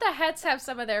 Let the hets have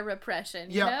some of their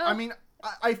repression, you know? I mean,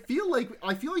 I feel like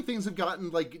things have gotten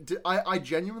like I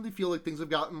genuinely feel like things have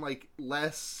gotten like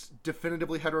less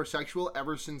definitively heterosexual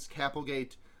ever since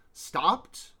Capelgate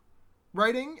stopped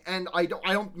writing, and I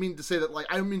don't mean to say that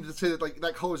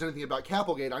that colors anything about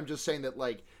Capelgate. I'm just saying that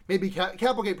like maybe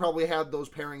Capelgate probably had those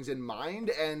pairings in mind,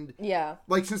 and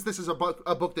like since this is a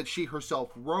book that she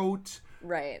herself wrote,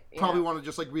 right? Probably want to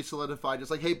just like re-solidify, just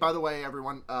like, hey, by the way,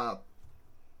 everyone,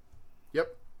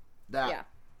 that.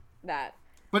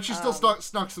 But she still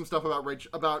snuck some stuff about Rachel,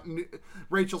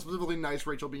 specifically nice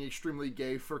Rachel being extremely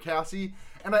gay for Cassie.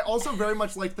 And I also very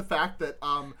much like the fact that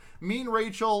mean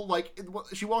Rachel, like,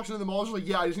 she walks into the mall, she's like,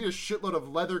 yeah, I just need a shitload of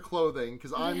leather clothing,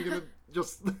 because I'm going to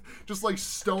just like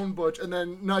stone butch, and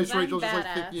then nice I'm Rachel's just like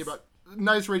badass. thinking about.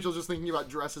 Nice Rachel's just thinking about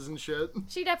dresses and shit.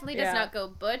 She definitely does Yeah. not go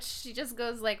butch. She just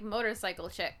goes like motorcycle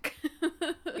chick.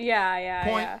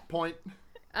 Point.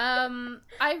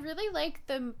 I really like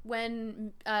them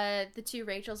when the two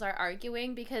Rachels are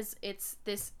arguing, because it's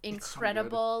this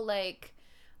incredible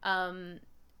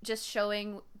just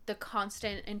showing the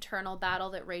constant internal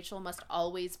battle that Rachel must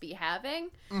always be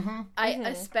having. I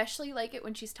especially like it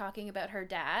when she's talking about her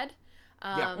dad.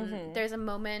 There's a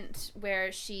moment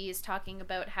where she's talking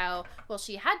about how, well,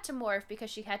 she had to morph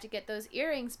because she had to get those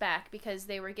earrings back because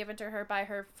they were given to her by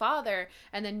her father,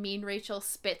 and then mean Rachel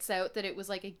spits out that it was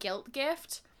like a guilt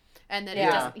gift, and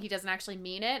then he doesn't actually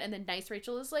mean it, and then nice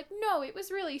Rachel is like, no, it was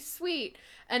really sweet,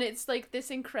 and it's like this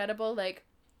incredible, like,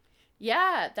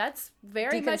 yeah, that's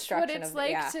very much what it's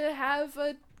like to have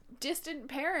a distant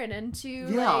parent and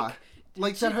to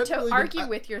argue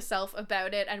with yourself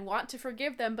about it and want to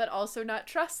forgive them but also not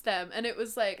trust them, and it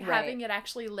was like having it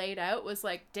actually laid out was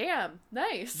like, damn,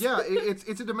 nice.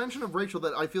 It's a dimension of Rachel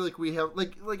that I feel like we have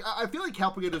like I feel like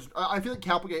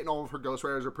Calpagate and all of her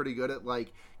ghostwriters are pretty good at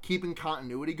like keeping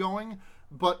continuity going,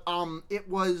 but it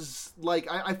was like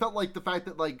I felt like the fact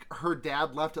that like her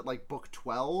dad left at like book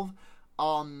 12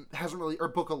 hasn't really, or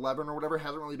book 11 or whatever,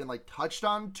 hasn't really been like touched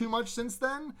on too much since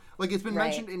then. Like it's been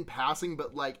mentioned in passing,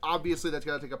 but like obviously that's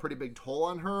got to take a pretty big toll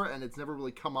on her, and it's never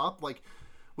really come up. Like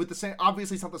with the same,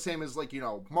 obviously it's not the same as like, you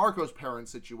know, Marco's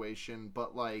parents' situation,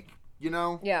 but like, you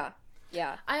know, Yeah.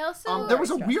 I also there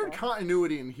was a weird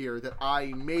continuity in here that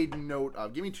I made note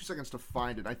of. Give me 2 seconds to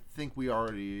find it. I think we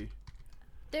already.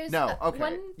 there's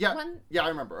Okay. I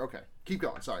remember. Okay, keep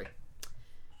going. Sorry.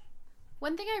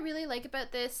 One thing I really like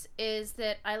about this is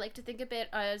that I like to think of it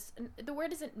as, the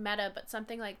word isn't meta, but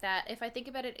something like that. If I think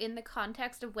about it in the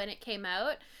context of when it came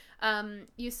out,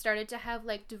 you started to have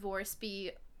like divorce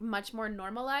be much more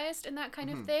normalized and that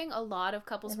kind of thing. A lot of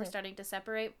couples were starting to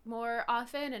separate more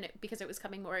often, and because it was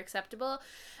becoming more acceptable.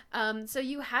 So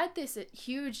you had this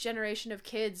huge generation of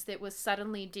kids that was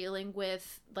suddenly dealing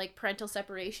with like parental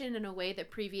separation in a way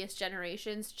that previous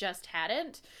generations just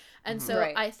hadn't. And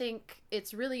so I think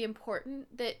it's really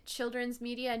important that children's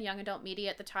media and young adult media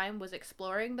at the time was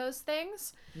exploring those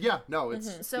things. Yeah, no,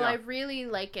 it's... So I really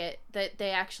like it that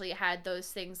they actually had those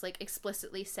things like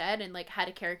explicitly said and like had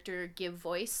a character give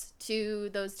voice to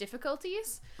those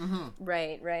difficulties.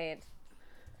 Right.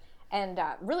 And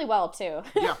really well, too.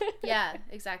 Yeah,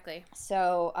 exactly.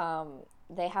 So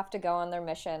they have to go on their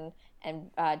mission, and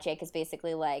Jake is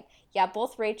basically like, yeah,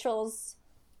 both Rachel's...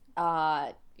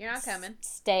 You're not coming.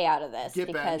 Stay out of this. Get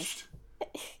because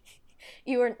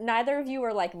benched. Neither of you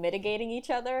were like mitigating each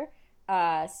other,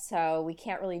 so we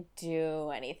can't really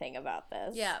do anything about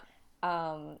this. Yeah.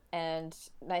 And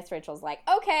nice Rachel's like,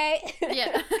 okay.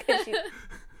 Yeah.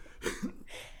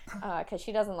 Because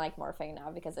she doesn't like morphing now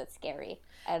because it's scary.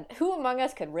 And who among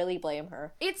us could really blame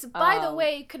her? It's, by the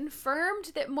way,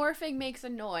 confirmed that morphing makes a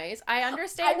noise. I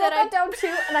understand I wrote that down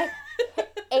too, and I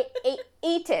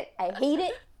ate it. I hate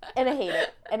it, and I hate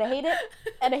it, and I hate it,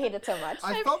 and I hate it so much.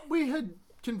 I thought we had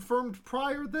confirmed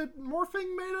prior that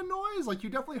morphing made a noise. Like, you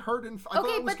definitely heard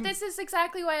it. This is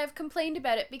exactly why I've complained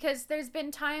about it, because there's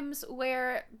been times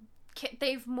where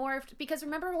they've morphed, because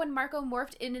remember when Marco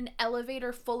morphed in an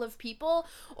elevator full of people,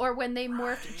 or when they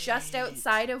morphed just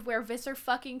outside of where Visser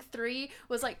fucking 3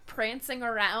 was like prancing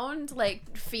around,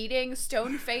 like feeding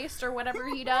stone-faced or whatever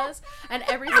he does, and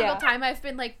every single time I've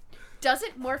been like,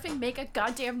 doesn't morphing make a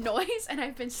goddamn noise? And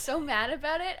I've been so mad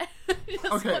about it. I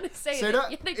just want to say it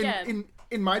yet again.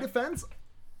 In my defense,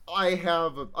 I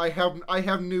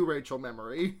have new Rachel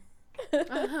memory.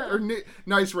 Or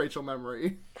nice Rachel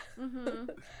memory.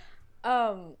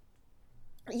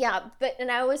 Yeah, but and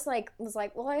I was like,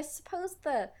 well, I suppose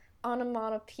the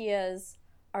onomatopoeias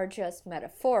are just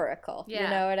metaphorical. Yeah. You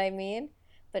know what I mean?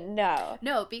 But no.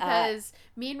 No, because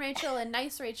Mean Rachel and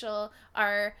Nice Rachel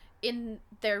are in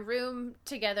their room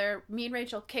together. Mean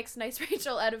Rachel kicks Nice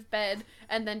Rachel out of bed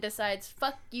and then decides,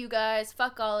 fuck you guys,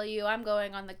 fuck all of you, I'm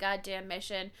going on the goddamn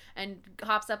mission, and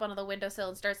hops up onto the windowsill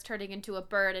and starts turning into a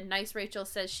bird. And Nice Rachel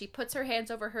says she puts her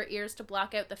hands over her ears to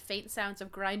block out the faint sounds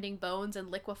of grinding bones and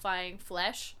liquefying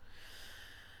flesh.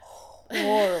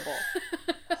 Horrible.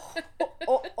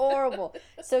 Horrible.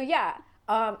 So yeah,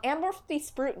 Amorph be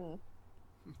Sprutin.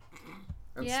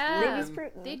 And Yeah,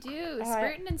 Sprutin. they do.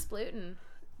 Sprutin and Splutin.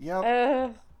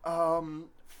 Yep.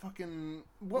 Fucking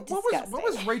what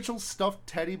was Rachel's stuffed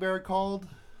teddy bear called?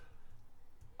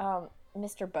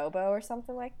 Mr. Bobo or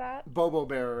something like that. Bobo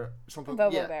Bear, something.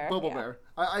 Bobo yeah, Bear, Bobo yeah. Bear.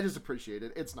 I just appreciate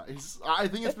it. It's nice. I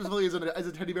think it specifically as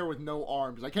a teddy bear with no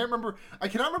arms. I cannot remember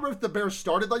if the bear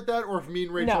started like that or if me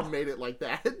and Rachel made it like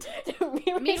that. Me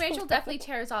and Rachel definitely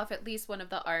tears off at least one of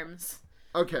the arms.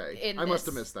 Okay, I must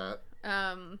have missed that.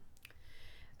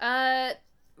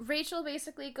 Rachel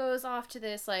basically goes off to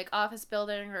this like office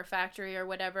building or factory or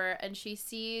whatever, and she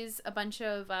sees a bunch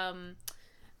of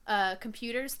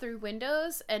computers through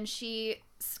windows, and she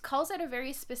calls out a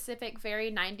very specific,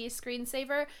 very 90s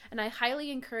screensaver, and I highly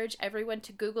encourage everyone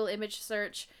to Google image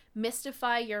search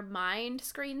 "Mystify Your Mind"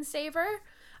 screensaver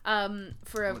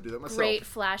for a great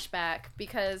flashback,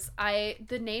 because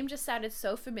the name just sounded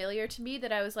so familiar to me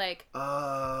that I was like,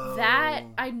 that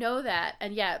I know that.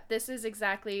 And yeah, this is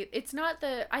exactly, it's not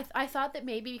the I thought that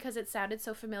maybe because it sounded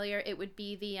so familiar it would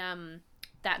be the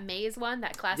that maze one,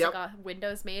 that classic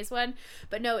Windows maze one,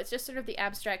 but no, it's just sort of the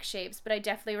abstract shapes. But I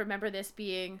definitely remember this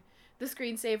being the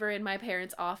screensaver in my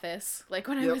parents' office, like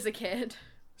when I was a kid.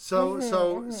 So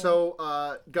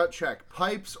gut check,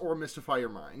 pipes or Mystify Your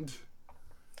Mind?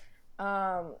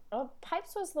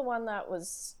 Pipes was the one that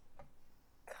was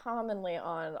commonly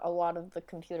on a lot of the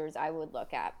computers I would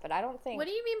look at, but I don't think... What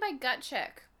do you mean by gut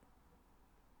check?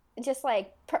 Just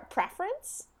like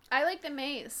preference? I like the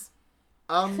maze.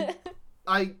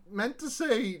 I meant to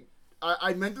say,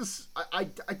 I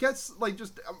guess, like,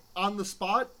 just on the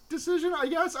spot decision, I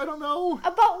guess, I don't know.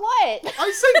 About what?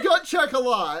 I say gut check a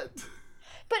lot.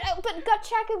 But gut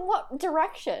check in what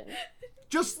direction?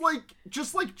 Just like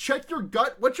check your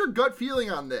gut. What's your gut feeling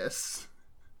on this?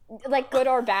 Like good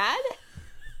or bad?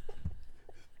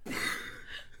 I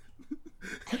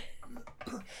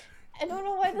don't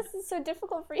know why this is so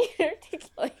difficult for you to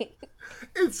articulate.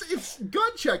 It's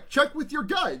gut check. Check with your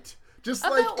gut. Just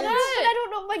about like what? But I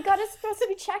don't know. My gut is supposed to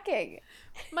be checking.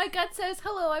 My gut says,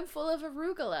 "Hello, I'm full of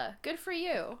arugula. Good for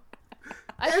you."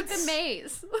 I like the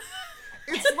maze.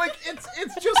 It's like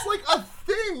it's just like a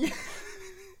thing.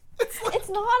 It's not a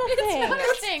thing. It's not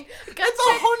a thing. Gut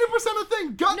It's 100% a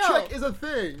thing. Gut check is a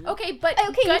thing. Okay, but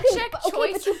gut check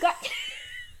choice. But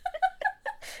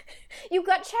you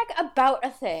gut check about a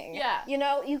thing. Yeah. You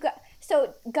know,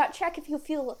 gut check if you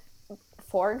feel,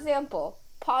 for example,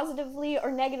 positively or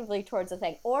negatively towards a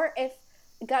thing, or if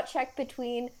gut check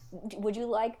between would you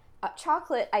like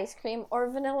chocolate ice cream or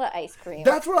vanilla ice cream.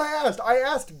 That's what I asked. I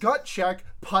asked gut check,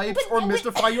 pipes, or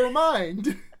Mystify Your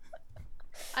Mind.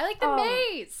 I like the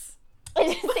maze.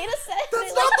 That's not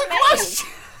the question.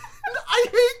 I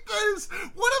hate this.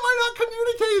 What am I not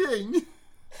communicating?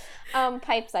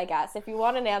 Pipes, I guess. If you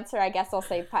want an answer, I guess I'll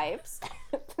say pipes.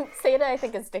 Seda, I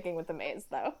think, is sticking with the maze,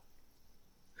 though.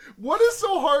 What is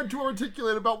so hard to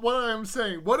articulate about what I am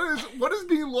saying? What is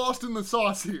being lost in the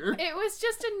sauce here? It was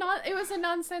just a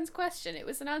nonsense question. It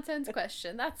was a nonsense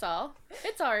question. That's all.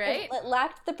 It's all right. It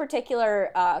lacked the particular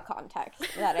context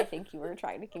that I think you were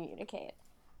trying to communicate.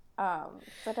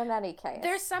 But in any case,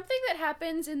 there's something that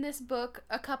happens in this book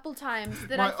a couple times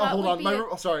that I thought hold would on.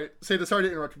 be. Sorry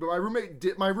to interrupt you, but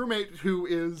my roommate who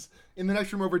is in the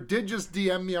next room over did just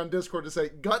DM me on Discord to say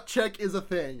gut check is a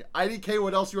thing. IDK,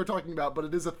 what else you were talking about, but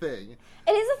it is a thing.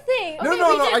 It is a thing. No,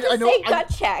 Okay, I know. Say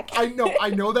gut check. I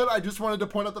know that. I just wanted to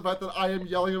point out the fact that I am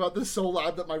yelling about this so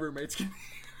loud that my roommates can hear.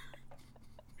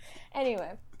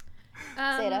 Anyway.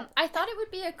 I thought it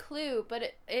would be a clue,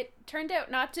 but it turned out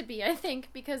not to be, I think,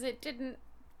 because it didn't,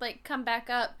 like, come back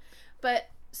up. But,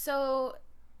 so,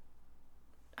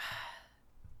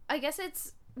 I guess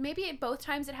it's, maybe at both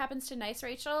times it happens to Nice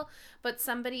Rachel, but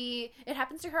it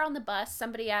happens to her on the bus.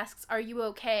 Somebody asks, "Are you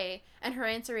okay?" And her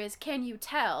answer is, "Can you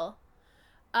tell?"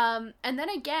 And then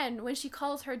again, when she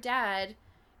calls her dad,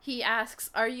 he asks,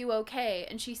 "Are you okay?"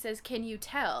 And she says, "Can you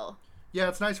tell?" Yeah,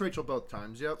 it's Nice Rachel both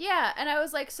times. Yep. Yeah, and I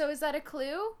was like, so is that a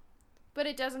clue? But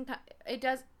it doesn't. It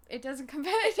doesn't come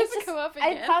back. It doesn't come up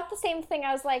again. I thought the same thing.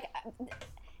 I was like,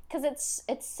 because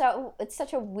it's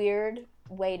such a weird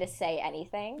way to say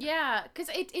anything. Yeah, because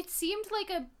it seemed like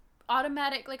a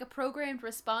automatic, like a programmed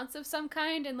response of some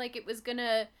kind, and like it was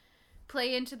gonna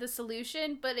play into the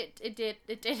solution, but it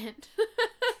didn't.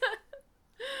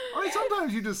 I mean,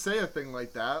 sometimes you just say a thing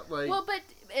like that, like. Well, but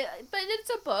it's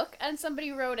a book, and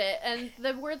somebody wrote it, and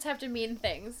the words have to mean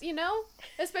things, you know?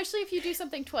 Especially if you do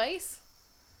something twice.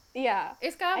 Yeah,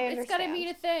 it's got to mean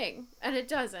a thing, and it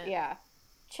doesn't. Yeah,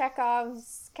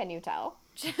 Chekhov's. Can you tell?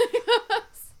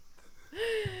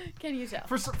 Can you tell?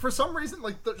 For some reason,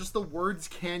 like just the words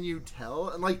 "can you tell,"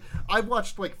 and like I've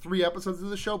watched like 3 episodes of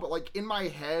the show, but like in my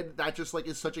head that just like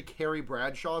is such a Carrie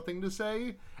Bradshaw thing to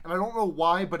say, and I don't know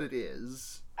why, but it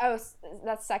is. Oh,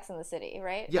 that's Sex and the City,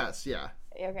 right? Yes, yeah.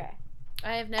 Okay.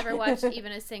 I have never watched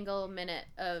even a single minute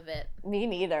of it. Me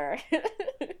neither.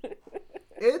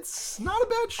 It's not a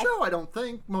bad show, I don't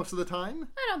think, most of the time.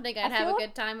 I don't think I'd have a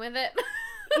good time with it.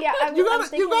 Yeah, You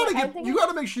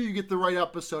gotta make sure you get the right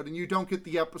episode, and you don't get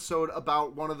the episode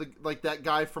about one of the, like, that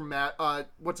guy from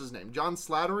what's his name? John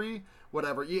Slattery?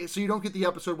 Whatever. Yeah, so you don't get the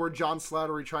episode where John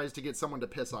Slattery tries to get someone to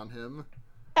piss on him.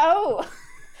 Oh!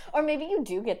 Or maybe you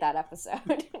do get that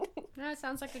episode. That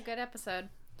sounds like a good episode.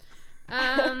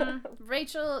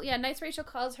 Rachel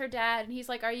calls her dad, and he's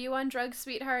like, "Are you on drugs,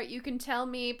 sweetheart? You can tell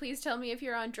me. Please tell me if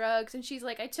you're on drugs." And she's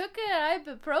like, "I took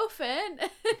ibuprofen."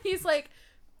 He's like,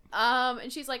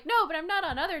 and she's like, "No, but I'm not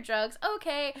on other drugs."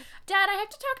 "Okay, Dad, I have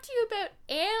to talk to you about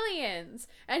aliens."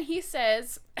 And he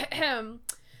says,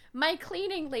 "My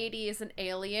cleaning lady is an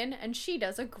alien, and she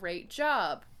does a great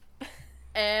job."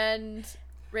 And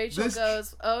Rachel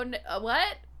goes, "Oh,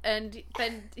 what?" And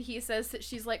then he says that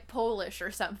she's like Polish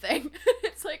or something.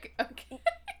 It's like, okay.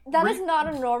 That is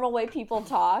not a normal way people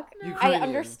talk. Ukrainian. I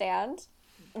understand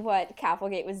what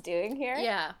Capelgate was doing here.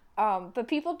 Yeah. But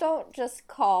people don't just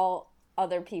call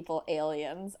other people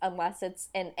aliens unless it's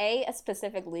in a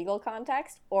specific legal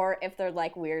context or if they're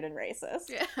like weird and racist.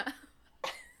 Yeah.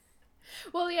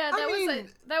 Well, yeah,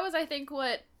 that was I think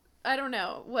what, I don't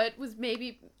know, what was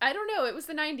maybe, I don't know, it was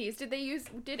the 90s. Did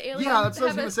aliens Yeah, that's what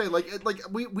I was gonna say.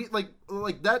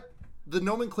 Like that, the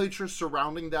nomenclature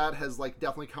surrounding that has, like,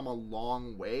 definitely come a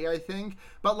long way, I think.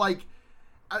 But, like,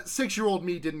 6-year-old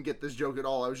me didn't get this joke at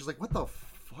all. I was just like, what the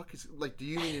fuck is, like, do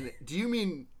you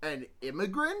mean an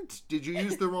immigrant? Did you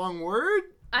use the wrong word?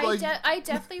 I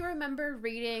definitely remember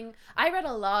I read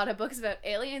a lot of books about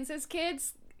aliens as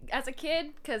a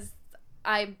kid, because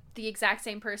I'm the exact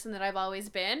same person that I've always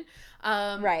been.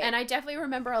 Right. And I definitely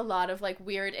remember a lot of, like,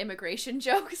 weird immigration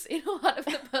jokes in a lot of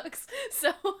the books.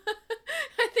 So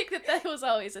I think that was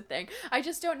always a thing. I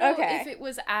just don't know if it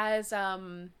was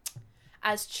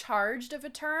as charged of a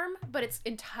term, but it's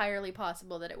entirely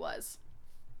possible that it was.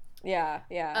 Yeah.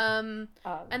 And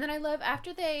then I love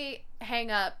after they hang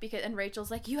up, and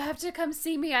Rachel's like, "You have to come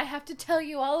see me. I have to tell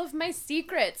you all of my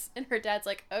secrets." And her dad's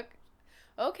like,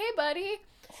 "Okay, buddy."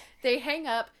 They hang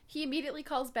up. He immediately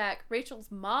calls back.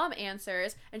 Rachel's mom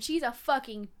answers, and she's a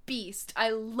fucking beast.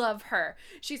 I love her.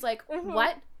 She's like,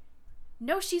 "What?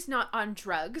 No, she's not on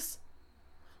drugs."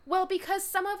 "Well, because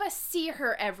some of us see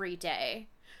her every day."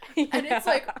 Yeah. And it's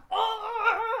like,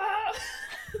 oh!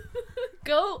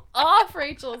 Go off,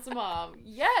 Rachel's mom.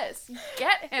 Yes,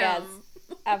 get him. Yes,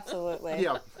 absolutely.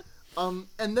 Yeah.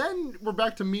 And then we're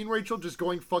back to mean Rachel just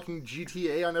going fucking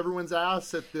GTA on everyone's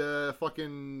ass at the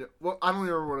fucking, well, I don't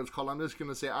even remember what it's called. I'm just going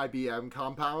to say IBM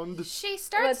compound. She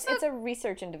starts... It's a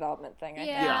research and development thing, I think.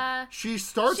 Yeah. She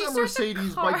starts a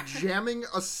Mercedes by jamming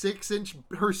a 6-inch...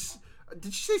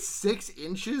 Did she say 6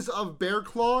 inches of bear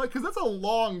claw? Because that's a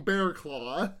long bear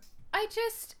claw. I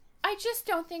just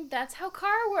don't think that's how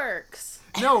car works.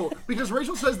 No, because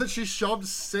Rachel says that she shoved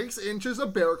 6 inches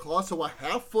of bear claw, so a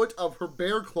half foot of her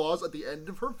bear claws at the end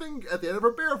of her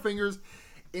bear fingers,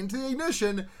 into the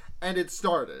ignition, and it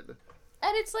started.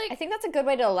 And it's like, I think that's a good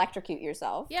way to electrocute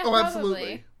yourself. Yeah, oh, probably.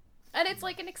 Absolutely. And it's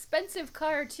like an expensive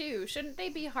car too. Shouldn't they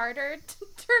be harder to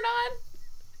turn on?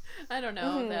 I don't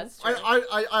know if that's true.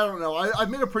 I don't know. I've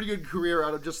made a pretty good career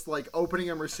out of just, like, opening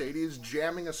a Mercedes,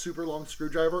 jamming a super long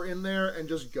screwdriver in there, and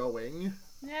just going.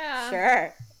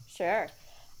 Yeah. Sure.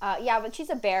 Yeah, but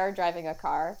she's a bear driving a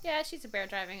car. Yeah, she's a bear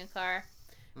driving a car.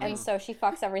 And so she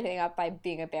fucks everything up by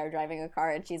being a bear driving a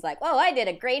car, and she's like, "Well, I did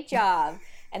a great job."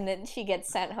 And then she gets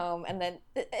sent home, and then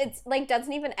it's, like,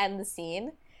 doesn't even end the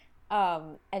scene.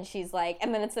 And she's like,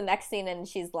 and then it's the next scene, and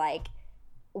she's like,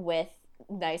 with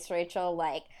nice Rachel,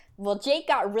 like, "Well, Jake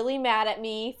got really mad at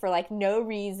me for, like, no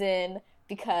reason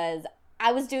because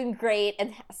I was doing great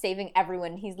and saving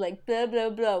everyone. He's like, blah,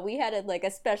 blah, blah. We had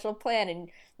a special plan and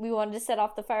we wanted to set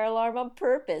off the fire alarm on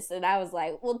purpose." And I was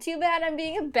like, well, too bad I'm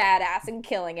being a badass and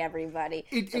killing everybody.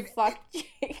 Fuck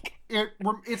Jake.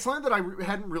 It's something that I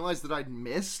hadn't realized that I'd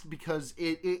missed because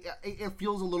it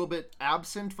feels a little bit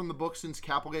absent from the book since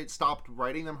Capelgate stopped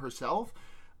writing them herself.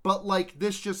 But, like,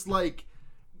 this just, like,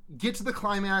 get to the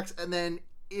climax and then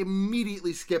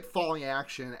immediately skip falling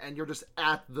action, and you're just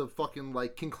at the fucking,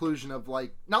 like, conclusion of,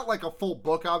 like, not like a full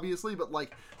book obviously, but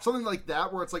like something like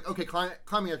that where it's like, okay,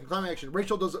 climbing action,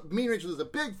 Rachel does a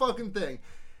big fucking thing,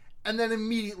 and then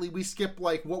immediately we skip,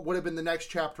 like, what would have been the next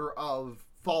chapter of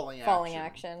falling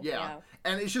action. Yeah.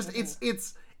 And it's just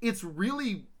it's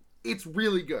really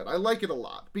good. I like it a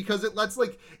lot because it lets,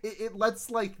 like,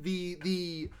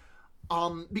 the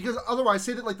Because otherwise,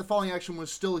 say that like the falling action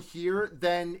was still here,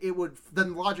 then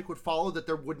logic would follow that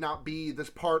there would not be this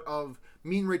part of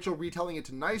mean Rachel retelling it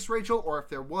to nice Rachel, or if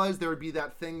there was, there would be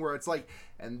that thing where it's like,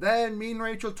 and then mean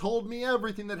Rachel told me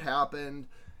everything that happened,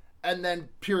 and then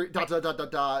period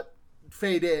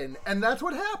fade in, and that's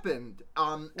what happened.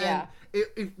 And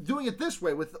doing it this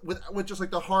way with just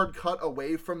like the hard cut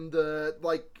away from the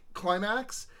like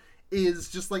climax is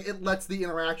just like it lets the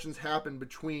interactions happen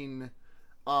between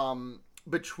mean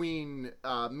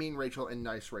Rachel and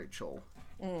nice Rachel.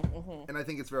 And I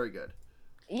think it's very good.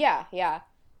 Yeah.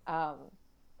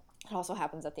 It also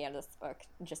happens at the end of this book,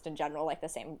 just in general, like the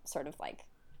same sort of like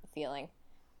feeling.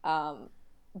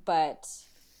 But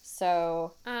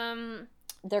so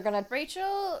they're gonna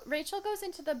Rachel goes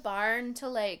into the barn to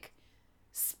like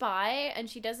spy, and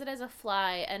she does it as a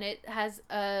fly, and it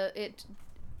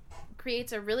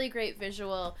creates a really great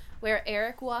visual where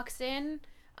Eric walks in,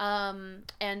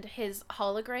 and his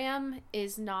hologram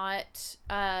is not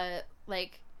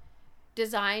like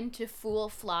designed to fool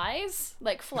flies,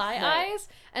 like fly eyes,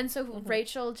 and so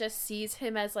Rachel just sees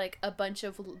him as like a bunch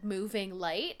of moving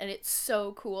light, and it's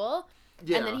so cool.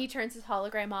 And then he turns his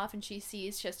hologram off, and she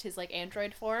sees just his like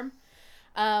android form.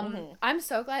 I'm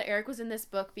so glad Eric was in this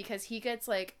book, because he gets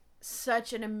like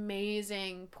such an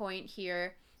amazing point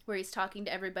here where he's talking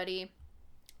to everybody,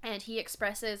 and he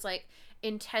expresses like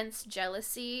intense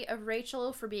jealousy of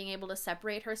Rachel for being able to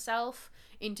separate herself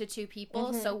into two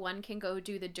people, so one can go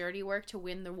do the dirty work to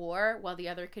win the war while the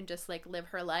other can just like live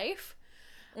her life.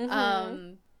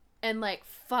 And like,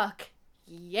 fuck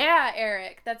yeah,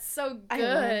 Eric, that's so good.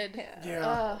 I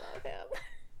love him.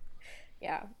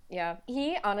 Yeah.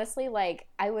 He honestly, like,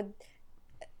 I would,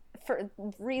 for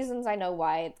reasons I know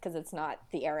why, it's because it's not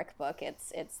the Eric book,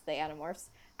 it's the Animorphs.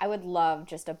 I would love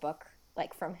just a book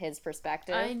like from his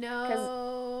perspective. I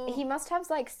know, because he must have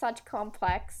like such a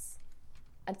complex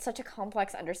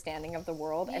understanding of the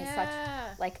world, and such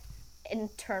like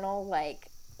internal, like,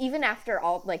 even after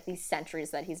all like these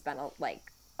centuries that he's been like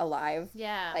alive,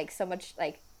 like so much,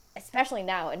 like especially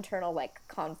now, internal like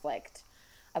conflict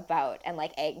about, and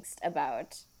like angst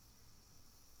about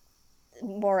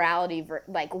morality,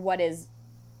 like what is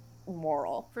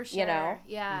moral, for sure, you know?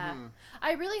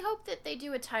 I really hope that they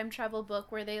do a time travel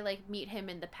book where they like meet him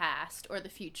in the past or the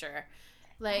future,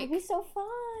 like that'd be so fun.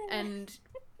 And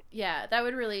that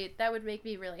would make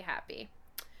me really happy.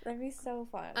 That'd be so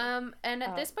fun. And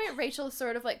at this point, Rachel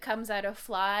sort of like comes out of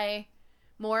fly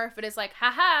morph, but is like,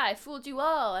 haha, I fooled you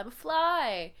all, I'm a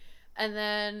fly. And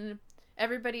then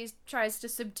everybody tries to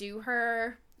subdue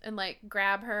her and like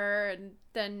grab her, and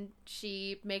then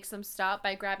she makes them stop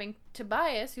by grabbing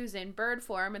Tobias, who's in bird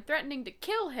form, and threatening to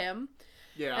kill him.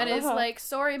 And is like,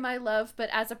 sorry my love, but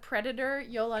as a predator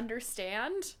you'll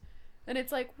understand. And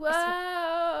it's like,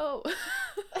 whoa.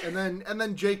 and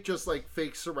then Jake just like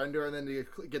fake surrender, and then he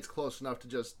gets close enough to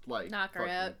just like knock her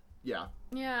out. Yeah.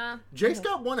 Jake's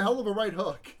got one hell of a right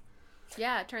hook.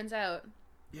 Yeah, it turns out.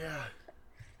 Yeah.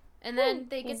 And then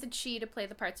they get the Chi to play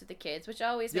the parts of the kids, which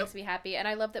always makes me happy. And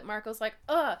I love that Marco's like,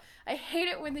 ugh, I hate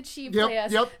it when the Chi play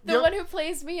us. The one who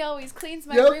plays me always cleans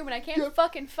my room, and I can't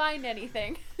fucking find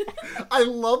anything. I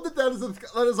love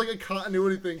that is like a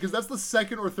continuity thing, because that's the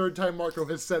second or third time Marco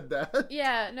has said that.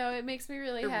 Yeah, no, it makes me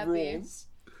really happy. Rules.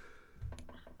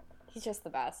 He's just the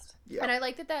best. Yeah. And I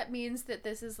like that means that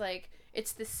this is like,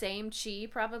 it's the same Chi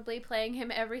probably playing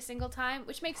him every single time,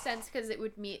 which makes sense, because it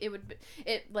would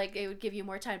give you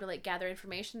more time to like gather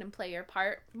information and play your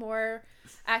part more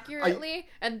accurately.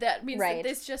 And that means that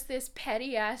it's just this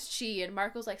petty ass Chi, and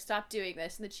Marco's like, stop doing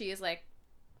this, and the Chi is like,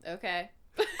 okay.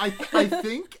 I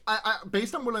think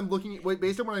based on what I'm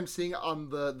seeing on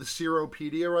the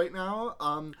Seropedia right now,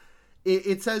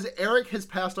 it says Eric has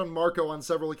passed on Marco on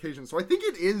several occasions, so I think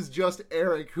it is just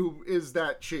Eric who is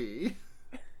that Chi.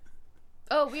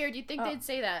 Oh, weird. You'd think they'd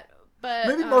say that, but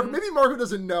maybe Marco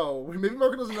doesn't know. Maybe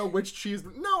Marco doesn't know which Chi is.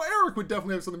 No, Eric would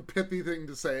definitely have something pithy thing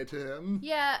to say to him.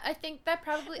 Yeah, I think that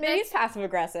probably maybe he's passive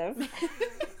aggressive.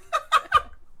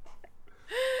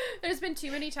 There's been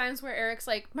too many times where Eric's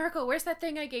like, Marco, where's that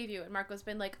thing I gave you? And Marco's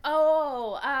been like,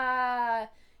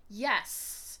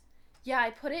 yes. Yeah, I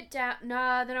put it down.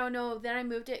 No. Then I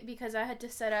moved it because I had to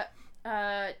set up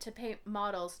to paint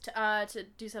models to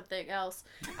do something else.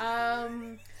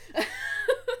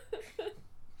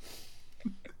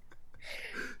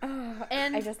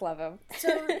 And I just love him.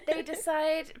 So they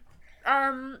decide,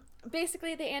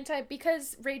 basically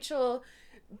because Rachel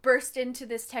burst into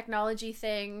this technology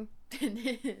thing,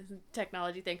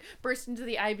 burst into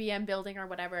the IBM building or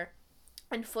whatever,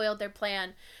 and foiled their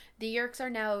plan. the Yeerks are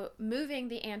now moving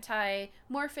the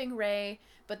anti-morphing ray,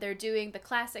 but they're doing the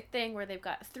classic thing where they've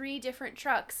got 3 different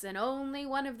trucks and only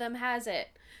one of them has it.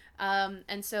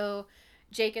 And so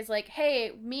Jake is like,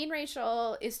 hey, mean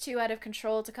Rachel is too out of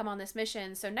control to come on this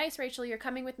mission. So nice Rachel, you're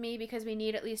coming with me because we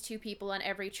need at least 2 people on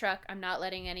every truck. I'm not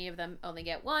letting any of them only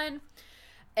get 1.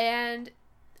 And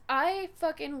I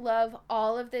fucking love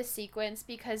all of this sequence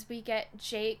because we get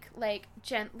Jake, like,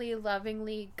 gently,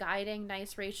 lovingly guiding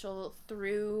nice Rachel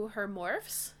through her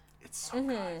morphs. It's so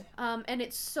good. And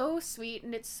it's so sweet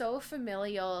and it's so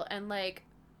familial and, like,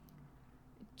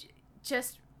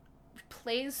 just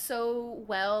plays so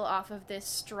well off of this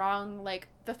strong, like,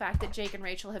 the fact that Jake and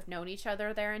Rachel have known each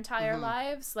other their entire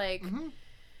lives. Like,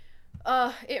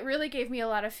 it really gave me a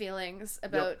lot of feelings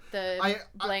about the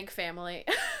Blank family.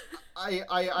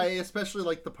 I especially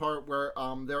like the part where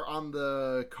they're on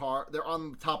the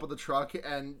top of the truck,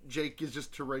 and Jake is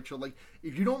just to Rachel like,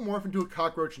 if you don't morph into a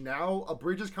cockroach now, a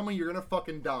bridge is coming, you're gonna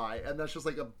fucking die. And that's just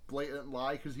like a blatant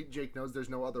lie because Jake knows there's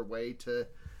no other way to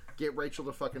get Rachel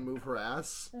to fucking move her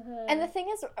ass. And the thing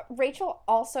is, Rachel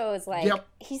also is like,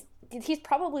 he's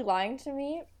probably lying to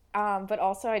me. But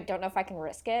also I don't know if I can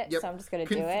risk it, so I'm just gonna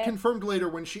do it. Confirmed later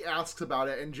when she asks about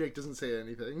it and Jake doesn't say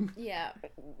anything. Yeah,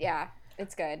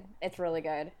 it's good. It's really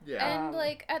good. Yeah. And,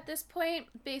 like, at this point,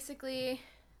 basically,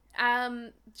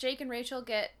 Jake and Rachel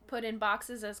get put in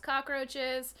boxes as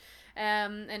cockroaches,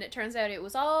 and it turns out it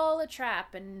was all a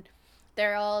trap, and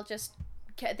they're all just,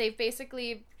 they've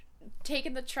basically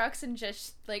taken the trucks and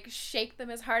just, like, shake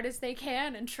them as hard as they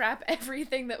can and trap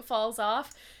everything that falls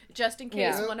off, just in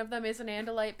case one of them is an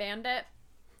Andalite bandit.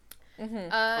 A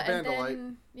Bandalite.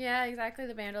 Then, yeah, exactly,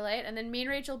 the Bandalite. And then Mean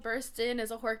Rachel bursts in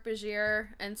as a Hork-Bajir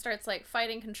and starts, like,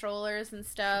 fighting controllers and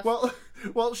stuff.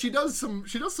 Well, she does some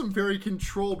very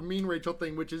controlled Mean Rachel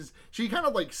thing, which is she kind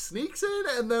of, like, sneaks in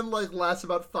and then, like, lasts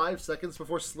about 5 seconds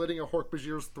before slitting a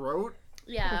Hork-Bajir's throat.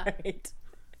 Yeah. Right.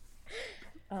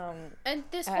 And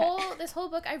this whole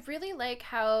book, I really like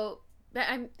how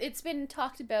it's been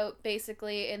talked about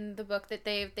basically in the book that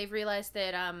they've realized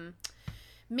that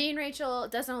Mean Rachel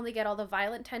doesn't only get all the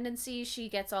violent tendencies, she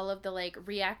gets all of the, like,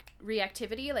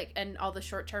 reactivity, like, and all the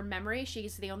short-term memory.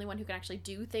 She's the only one who can actually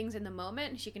do things in the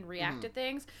moment. She can react to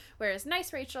things, whereas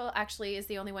nice Rachel actually is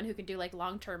the only one who can do, like,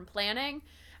 long-term planning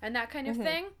and that kind of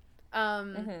thing.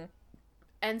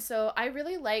 And so I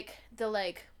really like the,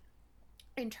 like,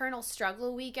 internal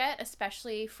struggle we get,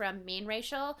 especially from Mean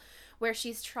Rachel, where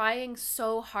she's trying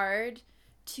so hard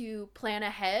to plan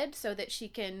ahead so that she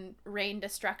can rain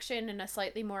destruction in a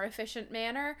slightly more efficient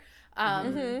manner,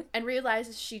 and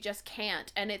realizes she just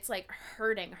can't, and it's, like,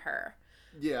 hurting her.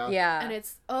 Yeah. And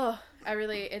it's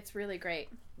it's really great.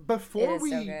 Before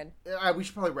so good. We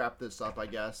should probably wrap this up, I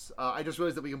guess. I just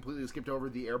realized that we completely skipped over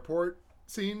the airport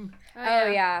scene. Oh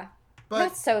yeah. But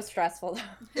that's so stressful.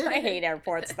 I hate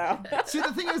airports, though. See,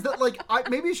 the thing is that, like,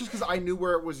 maybe it's just because I knew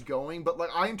where it was going, but, like,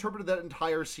 I interpreted that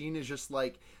entire scene as just,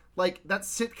 like that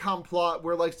sitcom plot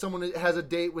where, like, someone has a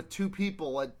date with 2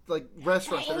 people at, like,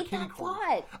 restaurants that are kitty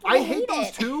corner. I hate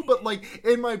those too, but, like,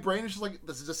 in my brain it's just like,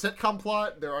 this is a sitcom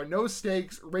plot, there are no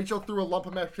stakes, Rachel threw a lump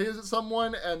of mashed potatoes at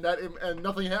someone and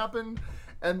nothing happened,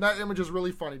 and that image is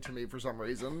really funny to me for some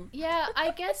reason. Yeah,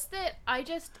 I guess that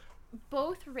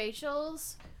both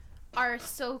Rachels are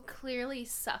so clearly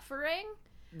suffering.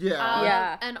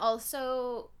 Yeah. And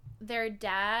also their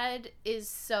dad is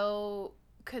so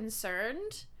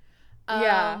concerned.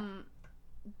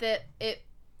 That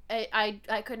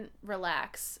I couldn't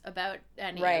relax about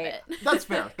any of it. That's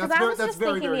fair. Because I was just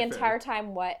thinking the entire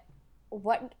time, what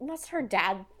must her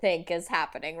dad think is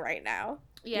happening right now?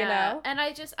 Yeah. You know? And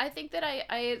I think that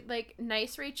I like,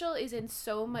 nice Rachel is in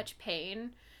so much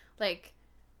pain, like,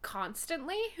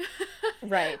 constantly.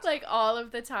 Right. Like, all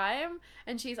of the time,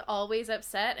 and she's always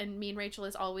upset, and Mean Rachel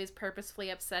is always purposefully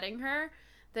upsetting her,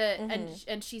 that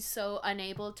and she's so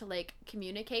unable to, like,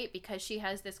 communicate because she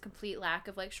has this complete lack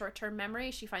of, like, short-term memory.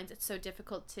 She finds it so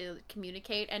difficult to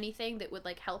communicate anything that would,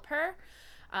 like, help her.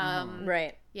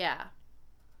 Right. Yeah.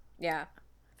 Yeah.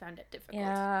 Found it difficult.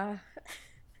 Yeah.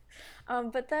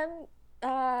 But then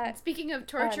speaking of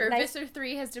torture, Visser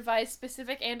 3 has devised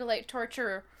specific Andalite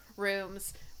torture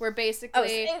rooms where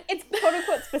basically it's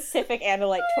quote-unquote specific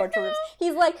Andalite torture rooms.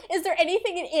 He's like, is there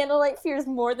anything an Andalite fears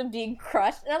more than being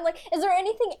crushed? And I'm like, is there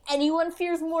anything anyone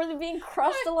fears more than being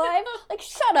crushed alive? Like,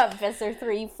 shut up, Visser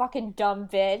 3, you fucking dumb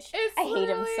bitch. I hate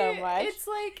him so much. It's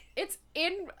like, it's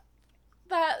in,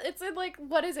 like,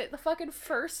 what is it, the fucking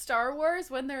first Star Wars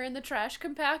when they're in the trash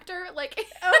compactor? Like,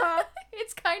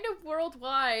 it's kind of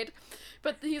worldwide.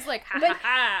 But he's like, ha ha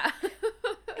ha.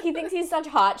 He thinks he's such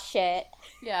hot shit.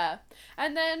 Yeah.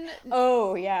 And then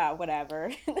Oh, yeah,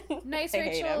 whatever. Nice I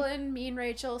hate Rachel him. and Mean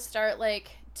Rachel start, like,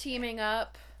 teaming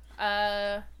up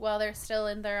while they're still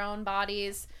in their own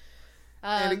bodies.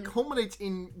 And it culminates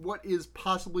in what is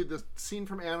possibly the scene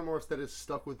from Animorphs that has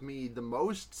stuck with me the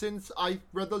most since I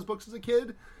read those books as a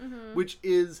kid, which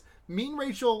is Mean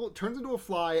Rachel turns into a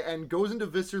fly and goes into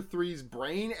Visser 3's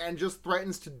brain and just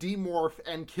threatens to demorph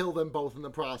and kill them both in the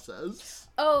process.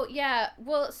 Oh, yeah.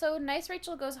 Well, so Nice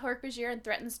Rachel goes Hork-Bajir and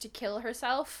threatens to kill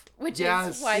herself, which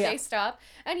Yes. is why Yeah. they stop.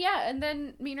 And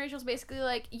then Mean Rachel's basically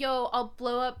like, yo, I'll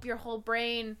blow up your whole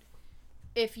brain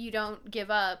if you don't give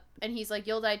up. And he's like,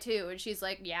 you'll die too. And she's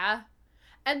like, yeah.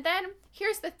 And then,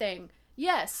 here's the thing.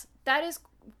 Yes, that is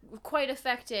quite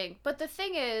affecting. But the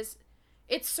thing is,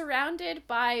 it's surrounded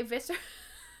by Visser.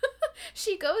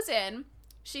 She goes in,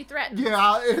 she threatens.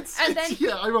 Yeah, And then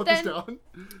I wrote this down.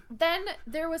 Then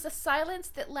there was a silence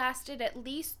that lasted at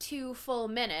least 2 full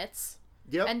minutes.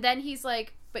 Yep. And then he's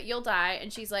like, but you'll die.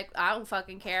 And she's like, I don't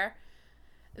fucking care.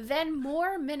 Then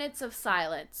more minutes of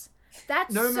silence.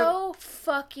 That's so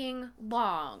fucking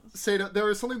long. Seda, there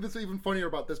is something that's even funnier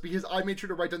about this because I made sure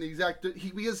to write down the exact...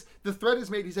 because the threat is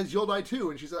made, he says, you'll die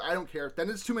too. And she says, I don't care. Then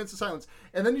it's 2 minutes of silence.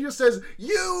 And then he just says,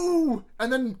 you!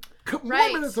 And then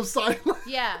more minutes of silence.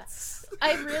 Yeah.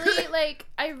 I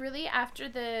really, after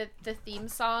the theme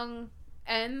song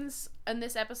ends in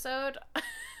this episode...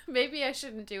 Maybe I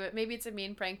shouldn't do it. Maybe it's a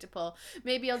mean prank to pull.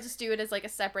 Maybe I'll just do it as, like, a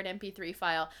separate MP3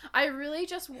 file. I really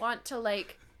just want to,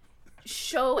 like...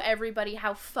 show everybody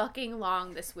how fucking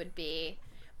long this would be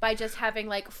by just having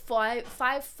like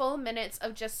five full minutes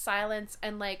of just silence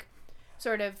and like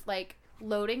sort of like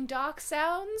loading dock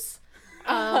sounds,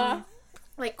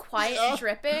 like quiet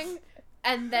dripping,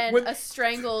 and then a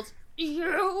strangled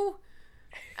you,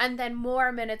 and then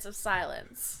more minutes of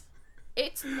silence.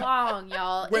 It's long,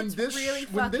 y'all. It's really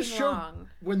fucking long.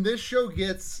 When this show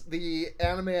gets the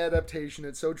anime adaptation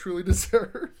it so truly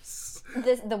deserves.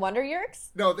 The Wonder Years?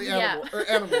 No, the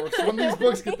Animorphs. When these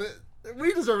books get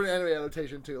we deserve an anime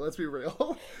adaptation too, let's be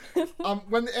real.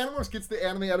 When the Animorphs gets the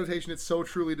anime adaptation it so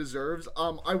truly deserves,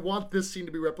 I want this scene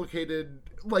to be replicated,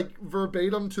 like,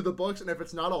 verbatim to the books, and if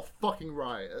it's not, I'll fucking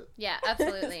riot. Yeah,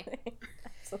 absolutely.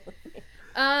 Absolutely.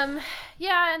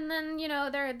 Yeah, and then, you know,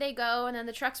 they go, and then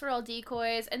the trucks were all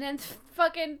decoys, and then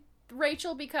fucking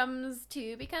Rachel becomes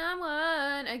to become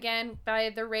one again by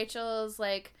the Rachels,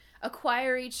 like,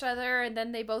 acquire each other, and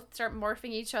then they both start morphing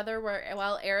each other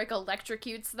while Eric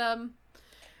electrocutes them.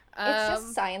 It's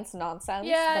just science nonsense.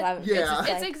 Yeah, But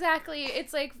it's exactly,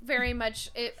 it's like very much,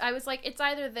 I was like, it's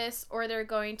either this or they're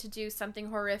going to do something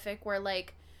horrific where,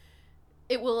 like,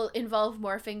 it will involve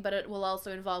morphing, but it will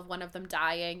also involve one of them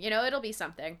dying. You know, it'll be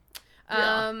something.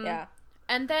 Yeah.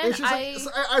 And then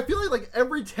I feel like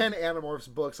every 10 Animorphs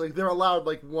books, like, they're allowed,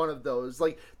 like, one of those.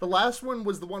 Like, the last one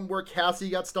was the one where Cassie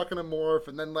got stuck in a morph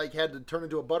and then, like, had to turn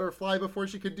into a butterfly before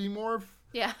she could demorph.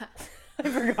 Yeah. I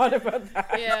forgot about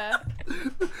that. Yeah.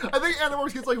 I think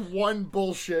Animorphs gets, like, one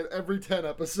bullshit every 10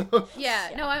 episodes. Yeah.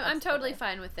 No, I'm totally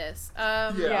fine with this.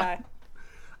 Yeah.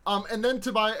 And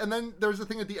then there's a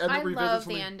thing at the end that I revisits love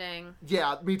something. the ending.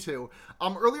 Yeah, me too.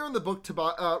 Earlier in the book,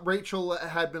 Rachel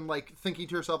had been, like, thinking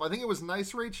to herself, I think it was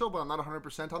Nice Rachel, but I'm not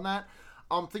 100% on that,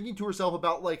 thinking to herself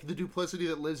about, like, the duplicity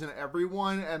that lives in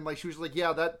everyone, and, like, she was like,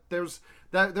 yeah, there's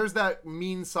that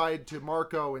mean side to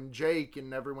Marco and Jake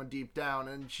and everyone deep down,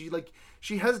 and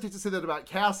she hesitates to say that about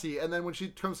Cassie, and then when she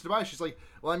comes to Tobias, she's like,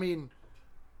 well, I mean,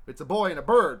 it's a boy and a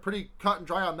bird. Pretty cut and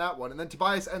dry on that one. And then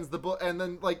Tobias ends the book, and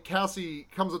then, like, Cassie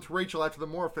comes up to Rachel after the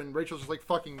morph, and Rachel's just, like,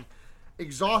 fucking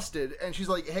exhausted, and she's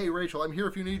like, hey, Rachel, I'm here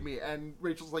if you need me. And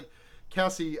Rachel's like,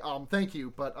 Cassie, thank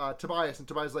you, but Tobias. And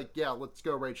Tobias is like, yeah, let's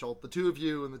go, Rachel. The two of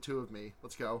you and the two of me.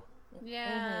 Let's go.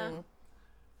 Yeah. Mm-hmm.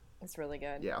 It's really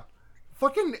good. Yeah.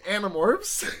 Fucking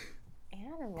Animorphs.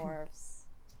 Animorphs.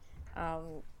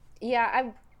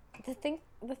 Yeah, the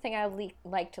thing I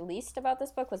liked least about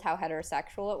this book was how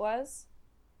heterosexual it was,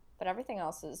 but everything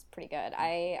else is pretty good.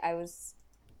 I was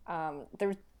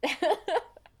there.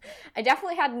 I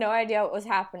definitely had no idea what was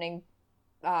happening.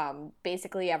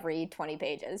 Basically every 20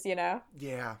 pages, you know.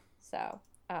 Yeah. So,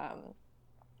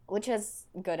 which is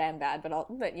good and bad,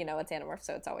 but you know it's Animorphs,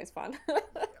 so it's always fun.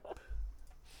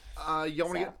 Y'all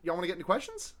want to get into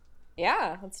questions?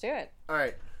 Yeah, let's do it. All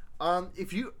right.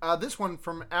 If you this one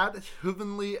from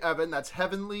 @Heavenly Evan, that's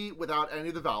heavenly without any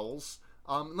of the vowels,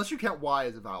 unless you count Y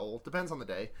as a vowel, depends on the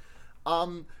day.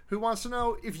 Who wants to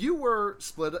know if you were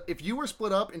split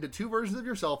up into two versions of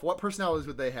yourself, what personalities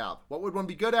would they have? What would one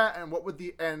be good at, and what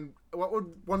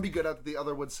would one be good at that the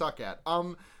other would suck at?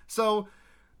 So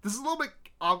this is a little bit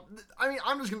I mean,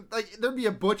 I'm just gonna, like, there'd be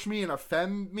a butch me and a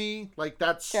femme me. Like,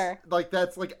 that's... Sure. Like,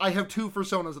 that's, like, I have two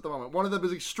personas at the moment. One of them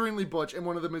is extremely butch, and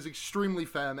one of them is extremely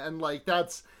femme. And, like,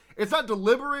 that's... It's not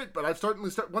deliberate, but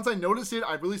once I noticed it,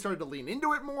 I really started to lean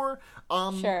into it more.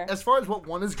 Sure. As far as what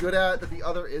one is good at that the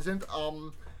other isn't,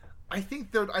 I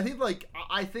think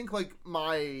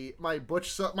my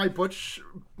butch self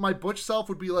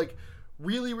would be, like,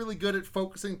 really, really good at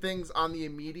focusing things on the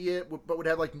immediate, but would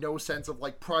have, like, no sense of,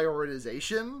 like,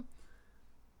 prioritization.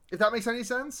 If that makes any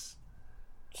sense.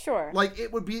 Sure. Like,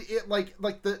 it would be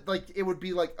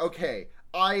okay,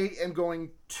 I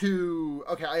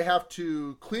have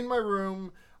to clean my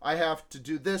room, I have to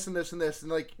do this and this and this,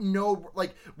 and, like, no,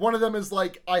 like, one of them is,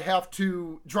 like, I have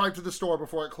to drive to the store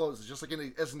before it closes, just, like,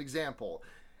 as an example.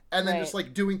 And then just,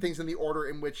 like, doing things in the order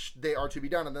in which they are to be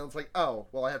done. And then it's like, oh,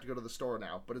 well, I have to go to the store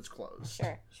now, but it's closed.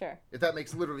 Sure. If that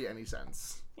makes literally any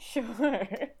sense. Sure.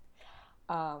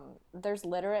 There's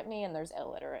literate me and there's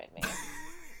illiterate me.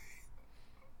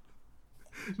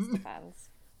 It just depends.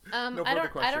 No I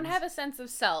further don't have a sense of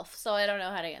self, so I don't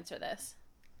know how to answer this.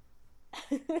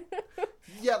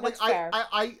 Yeah, like,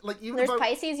 I like, even there's if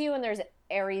Pisces you and there's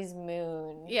Aries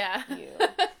moon. Yeah. You.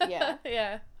 Yeah.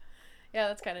 Yeah,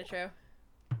 that's kind of true.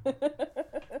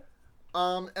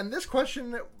 And this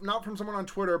question, not from someone on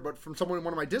Twitter, but from someone in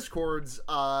one of my Discords,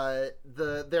 I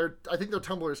think their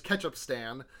Tumblr is Ketchup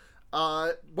Stan.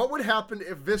 What would happen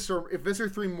if Visser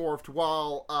 3 morphed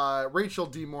while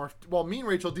me and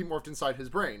Rachel demorphed inside his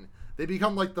brain? They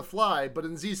become like the Fly, but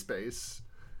in Z space.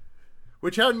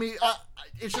 Which had me,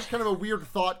 it's just kind of a weird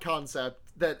thought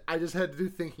concept that I just had to do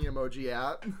thinking emoji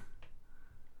at.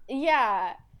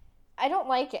 Yeah. I don't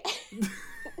like it.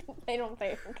 I don't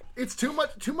think. It's too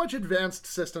much advanced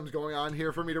systems going on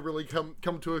here for me to really come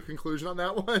to a conclusion on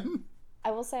that one. I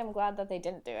will say I'm glad that they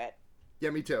didn't do it. Yeah,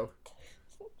 me too.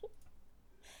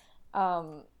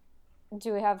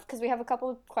 Do we have, because we have a couple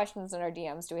of questions in our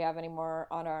DMs, do we have any more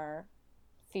on our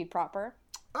feed proper?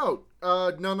 Oh,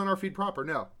 none on our feed proper,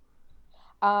 no.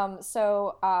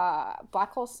 So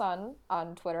Black Hole Sun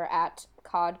on Twitter at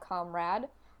COD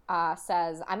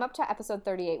says, I'm up to episode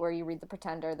 38 where you read The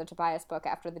Pretender, the Tobias book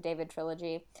after the David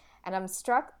trilogy, and I'm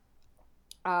struck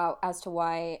as to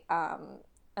why,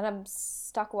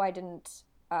 why didn't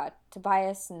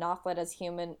Tobias Nothlet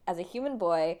as a human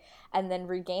boy and then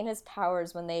regain his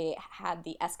powers when they had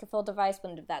the Escafil device,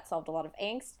 when that solved a lot of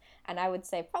angst? And I would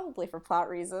say probably for plot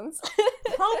reasons.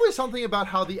 Probably something about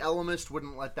how the Elemist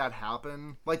wouldn't let that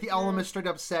happen. Like, the Elemist straight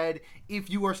up said, if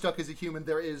you are stuck as a human,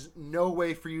 there is no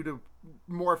way for you to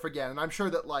morph again. And I'm sure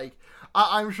that, like, the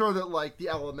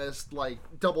Elemist, like,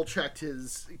 double-checked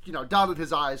his, dotted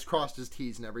his I's, crossed his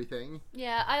T's and everything.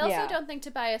 Yeah, I also don't think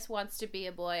Tobias wants to be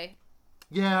a boy.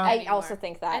 Yeah. I also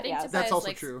think that, I think Tobias that's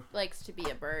also true. Likes to be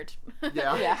a bird.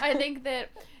 Yeah. Yeah. I think that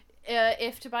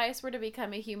if Tobias were to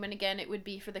become a human again, it would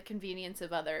be for the convenience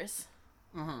of others.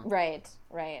 Mm-hmm. Right.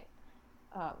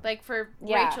 Like for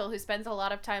Rachel, who spends a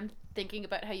lot of time thinking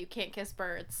about how you can't kiss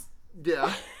birds.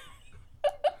 Yeah.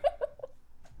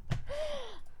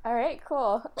 All right,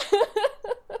 cool.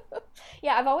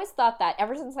 Yeah, I've always thought that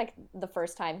ever since, like, the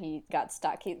first time he got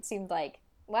stuck, it seemed like,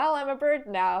 well, I'm a bird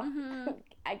now. Mm-hmm.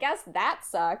 I guess that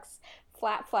sucks.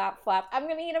 Flap, flap, flap. I'm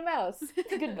gonna eat a mouse.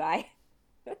 Goodbye.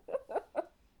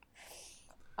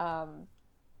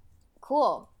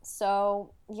 Cool.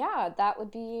 So, yeah, that would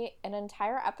be an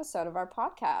entire episode of our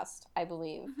podcast, I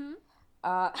believe. Mm-hmm.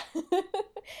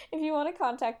 If you want to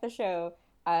contact the show,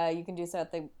 you can do so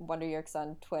at the Wonder Yerks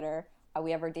on Twitter.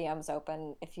 We have our DMs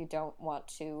open. If you don't want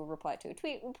to reply to a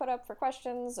tweet we put up for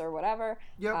questions or whatever,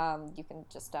 yep. You can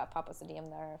just pop us a DM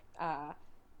there.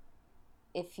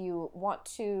 If you want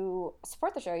to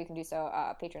support the show, you can do so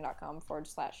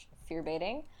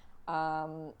patreon.com/fearbaiting.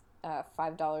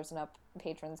 $5 and up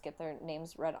patrons get their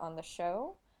names read on the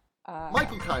show.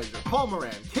 Michael Kaiser, Paul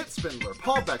Moran, Kit Spindler,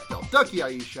 Paul Bechtel, Ducky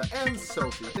Aisha, and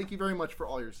Sophie. Thank you very much for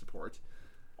all your support.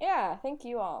 Yeah, thank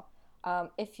you all.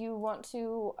 If you want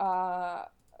to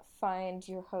find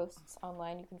your hosts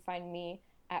online, you can find me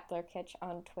at BlairKitch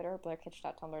on Twitter,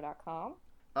 blairkitch.tumblr.com.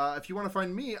 If you want to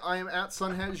find me, I am at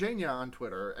SunhatJania on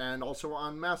Twitter, and also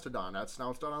on Mastodon at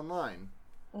snouts.online.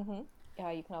 Mm-hmm.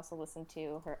 You can also listen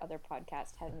to her other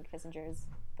podcast, Henry Kissinger's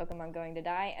Pokemon Going to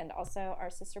Die, and also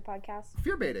our sister podcast,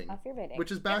 Fearbaiting. Fearbaiting.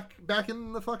 Which is back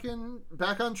in the fucking,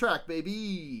 back on track,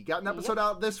 baby. Got an episode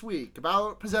out this week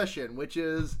about Possession, which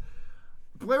is...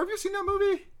 Blair, have you seen that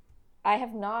movie? I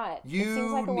have not. You it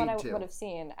seems like the one I to. would have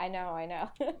seen. I know.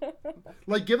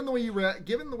 Like, given the way you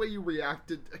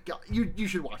reacted, you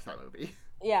should watch that movie.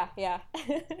 Yeah.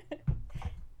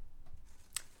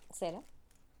 Say that.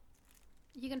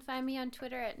 You can find me on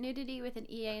Twitter at nudity with an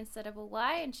EA instead of a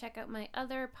Y, and check out my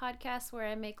other podcasts where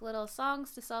I make little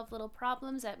songs to solve little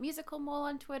problems at Musical Mole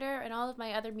on Twitter, and all of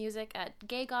my other music at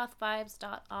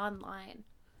gaygothvibes.online.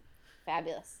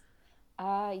 Fabulous.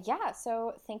 Yeah,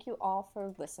 so thank you all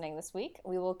for listening this week.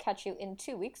 We will catch you in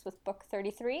 2 weeks with book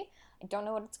 33. I don't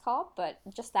know what it's called, but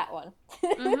just that one.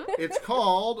 It's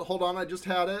called, hold on, I just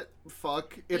had it.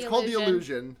 Fuck. It's called The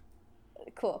Illusion.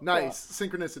 Cool. Nice. Cool.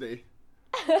 Synchronicity.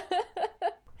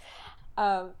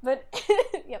 But,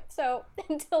 yep, so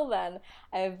until then,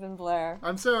 I have been Blair.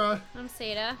 I'm Sarah. I'm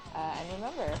Seda. And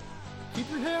remember, keep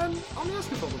your hand on the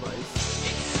escafol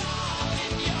device.